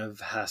Zen of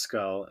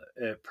Haskell,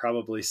 it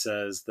probably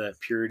says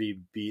that purity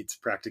beats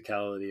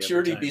practicality.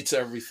 Purity beats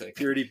everything.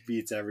 Purity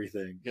beats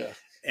everything. Yeah.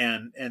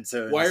 And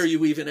so why are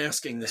you even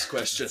asking this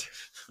question?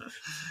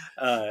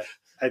 I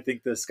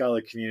think the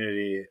Scala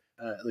community,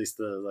 at least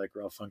the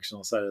raw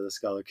functional side of the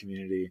Scala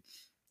community,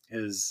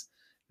 is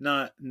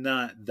not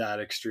that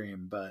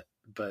extreme, but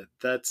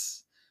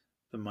that's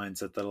the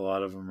mindset that a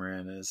lot of them are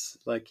in, is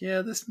like,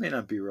 yeah, this may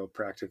not be real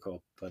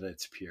practical, but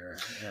it's pure.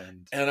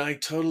 And I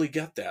totally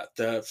get that.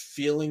 The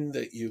feeling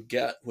that you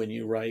get when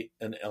you write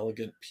an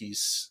elegant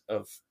piece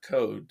of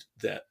code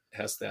that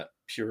has that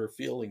pure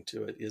feeling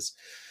to it it's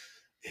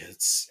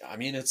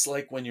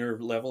like when you're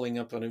leveling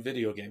up on a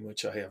video game,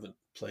 which I haven't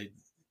played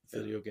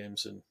video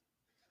games in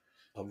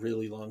a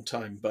really long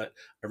time, but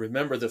I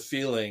remember the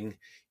feeling,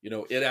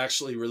 it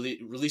actually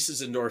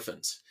releases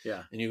endorphins.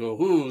 Yeah. And you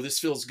go, ooh, this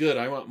feels good,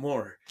 I want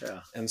more.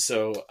 Yeah. And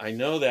so I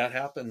know that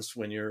happens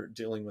when you're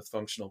dealing with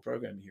functional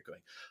programming. You're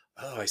going,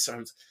 oh,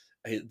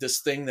 this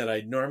thing that I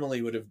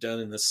normally would have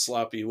done in this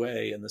sloppy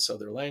way in this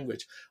other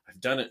language,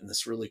 I've done it in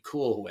this really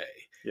cool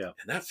way. Yeah.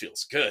 And that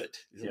feels good.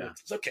 Yeah.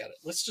 Look at it.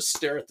 Let's just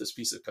stare at this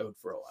piece of code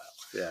for a while.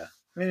 Yeah.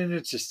 I mean, an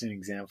interesting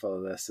example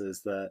of this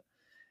is that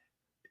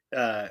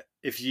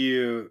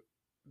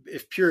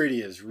if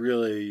purity is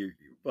really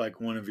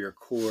like one of your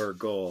core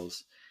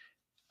goals,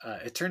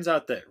 it turns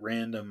out that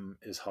random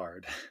is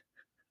hard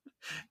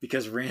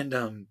because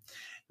random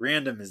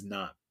is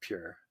not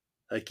pure.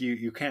 Like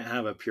you can't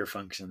have a pure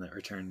function that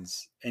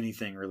returns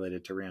anything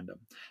related to random.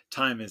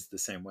 Time is the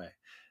same way.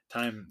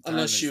 Time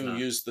unless you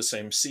use the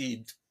same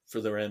seed for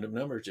the random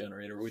number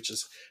generator, which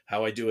is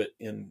how I do it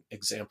in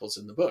examples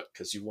in the book,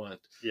 because you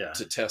want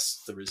to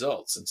test the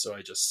results, and so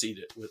I just seed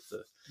it with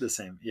the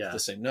same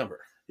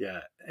number.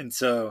 Yeah. And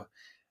so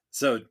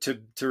to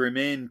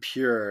remain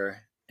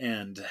pure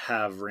and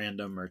have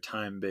random or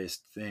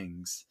time-based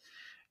things,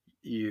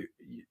 it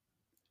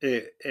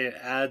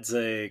adds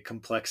a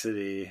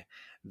complexity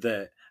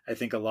that I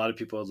think a lot of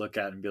people would look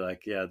at and be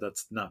like, yeah,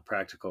 that's not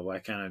practical. Why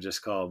can't I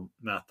just call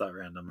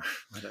math.random or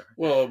whatever?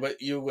 Well,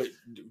 but you would,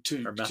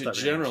 to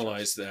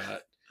generalize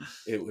that,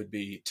 it would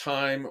be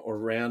time or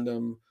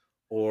random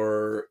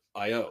or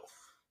IO.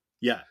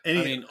 Yeah.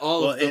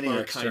 All of them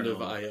are kind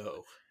of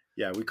IO.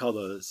 Yeah, we call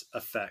those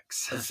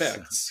effects.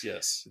 Effects,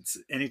 yes. It's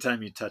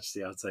anytime you touch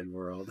the outside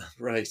world.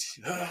 Right.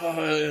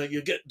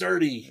 You get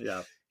dirty.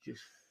 Yeah.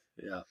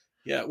 Yeah.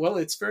 Yeah, well,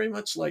 it's very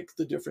much like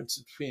the difference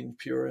between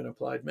pure and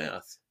applied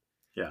math.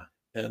 Yeah.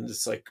 And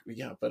it's like,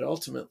 yeah, but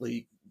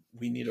ultimately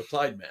we need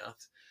applied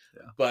math.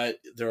 Yeah. But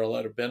there are a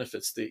lot of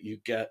benefits that you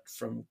get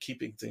from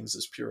keeping things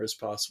as pure as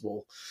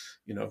possible.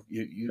 You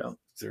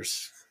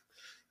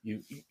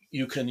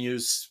can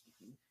use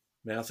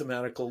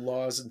mathematical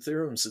laws and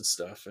theorems and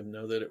stuff and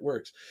know that it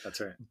works.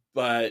 That's right.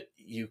 But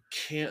you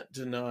can't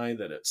deny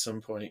that at some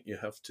point you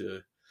have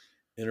to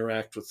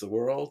interact with the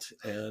world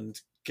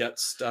and get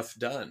stuff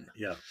done.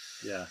 Yeah.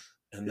 Yeah.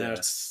 And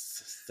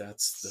that's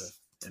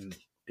and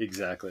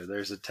exactly.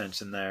 There's a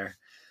tension there.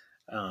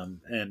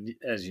 And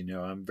as you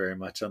know, I'm very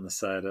much on the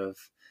side of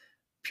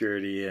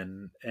purity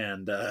and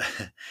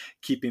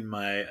keeping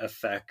my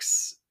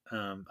effects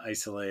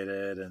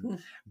isolated,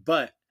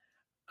 but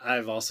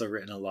I've also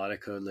written a lot of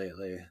code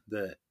lately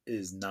that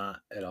is not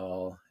at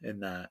all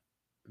in that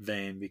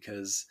vein,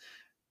 because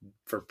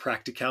for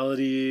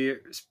practicality,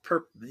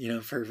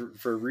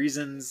 for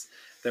reasons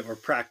that were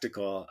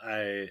practical,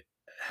 I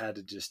had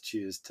to just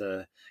choose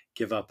to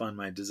give up on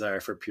my desire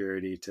for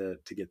purity to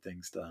get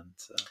things done.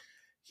 So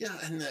yeah,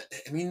 and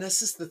I mean,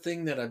 this is the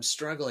thing that I'm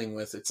struggling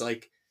with. It's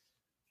like,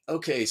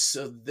 okay,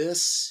 so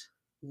this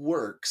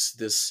works,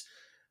 this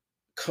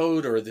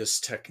code or this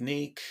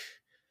technique,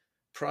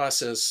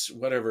 process,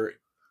 whatever,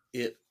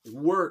 it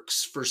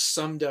works for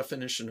some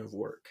definition of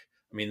work.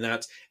 I mean,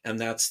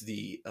 that's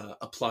the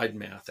applied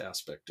math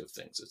aspect of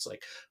things. It's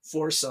like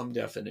for some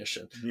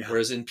definition. Yeah.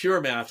 Whereas in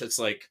pure math, it's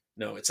like,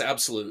 no, it's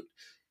absolute.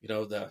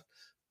 The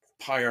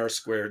pi r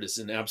squared is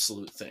an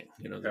absolute thing.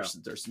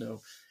 There's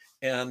no,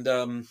 and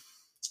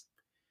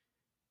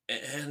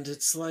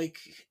it's like,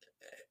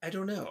 I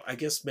don't know. I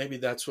guess maybe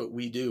that's what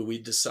we do. We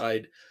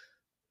decide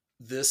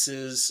this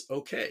is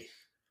okay.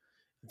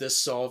 This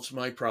solves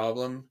my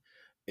problem.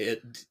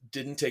 It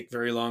didn't take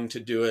very long to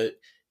do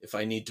it. If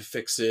I need to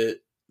fix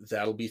it,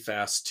 that'll be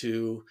fast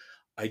too.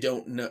 I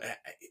don't know.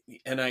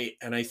 And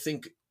I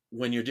think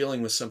when you're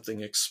dealing with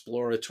something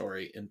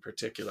exploratory in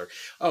particular,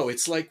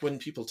 it's like when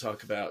people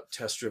talk about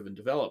test-driven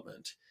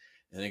development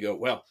and they go,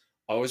 well,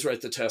 always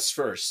write the tests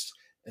first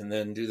and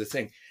then do the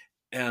thing.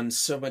 And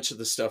so much of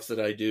the stuff that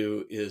I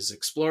do is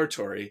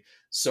exploratory.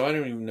 So I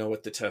don't even know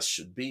what the test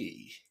should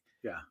be.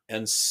 Yeah.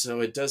 And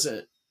so it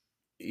doesn't,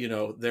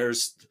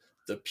 there's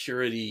the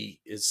purity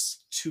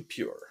is too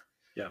pure.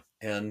 Yeah.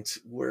 And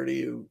where do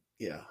you,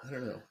 I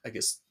don't know. I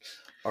guess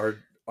our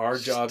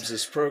jobs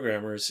as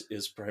programmers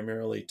is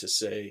primarily to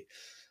say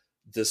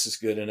this is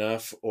good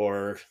enough,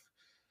 or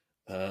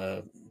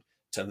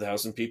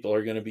 10,000 people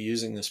are going to be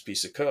using this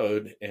piece of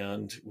code,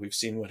 and we've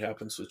seen what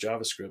happens with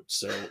JavaScript.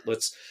 So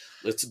let's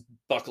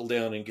buckle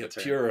down and get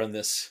pure on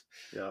this.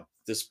 Yeah.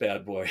 This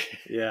bad boy.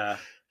 Yeah.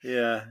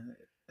 Yeah.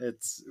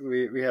 It's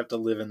we have to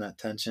live in that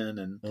tension,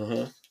 and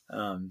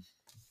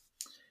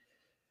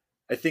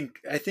I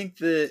think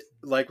that,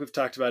 like we've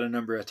talked about a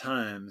number of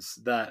times,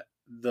 that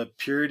the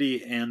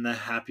purity and the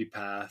happy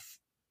path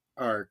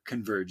are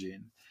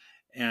converging.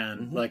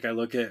 And like I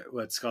look at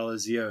what Scala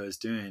Zio is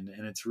doing,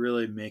 and it's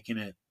really making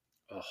it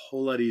a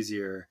whole lot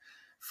easier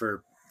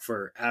for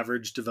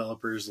average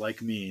developers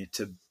like me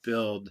to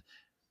build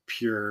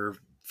pure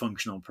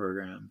functional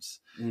programs.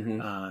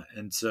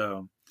 And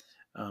so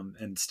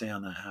and stay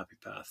on that happy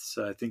path.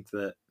 So I think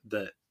that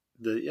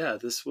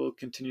this will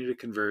continue to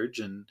converge,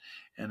 and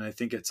I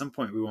think at some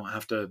point we won't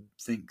have to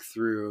think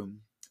through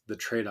the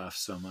trade-offs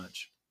so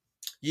much.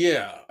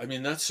 Yeah, I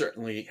mean, that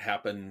certainly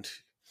happened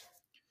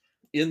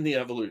in the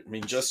evolution. I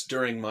mean, just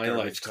during my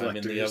lifetime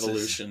in the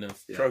evolution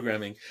of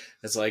programming,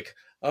 it's like,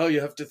 oh,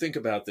 you have to think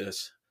about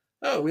this.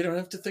 Oh, we don't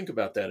have to think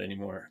about that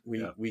anymore.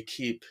 We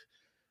keep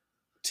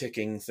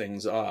ticking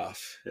things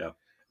off. Yeah,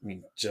 I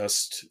mean,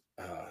 just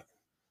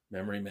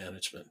memory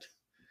management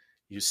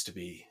used to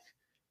be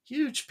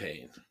huge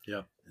pain.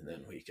 Yeah. And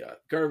then we got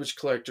garbage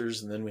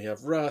collectors, and then we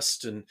have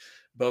Rust, and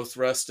both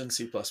Rust and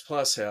C++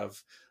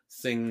 have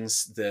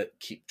things that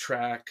keep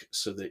track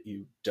so that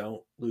you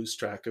don't lose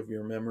track of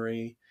your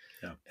memory.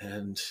 Yeah.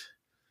 And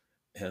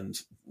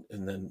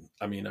then,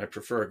 I mean, I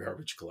prefer a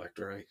garbage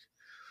collector.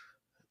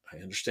 I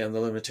understand the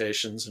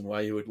limitations and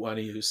why you would want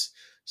to use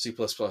C++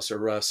 or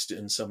Rust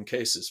in some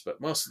cases, but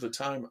most of the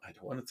time I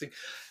don't want to think.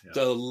 Yeah.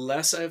 The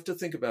less I have to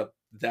think about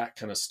that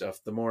kind of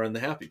stuff, the more in the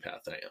happy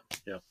path I am.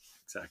 Yeah,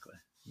 exactly.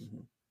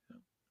 Yeah.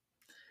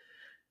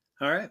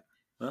 All right.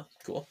 Well,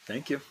 cool.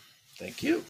 Thank you. Thank you.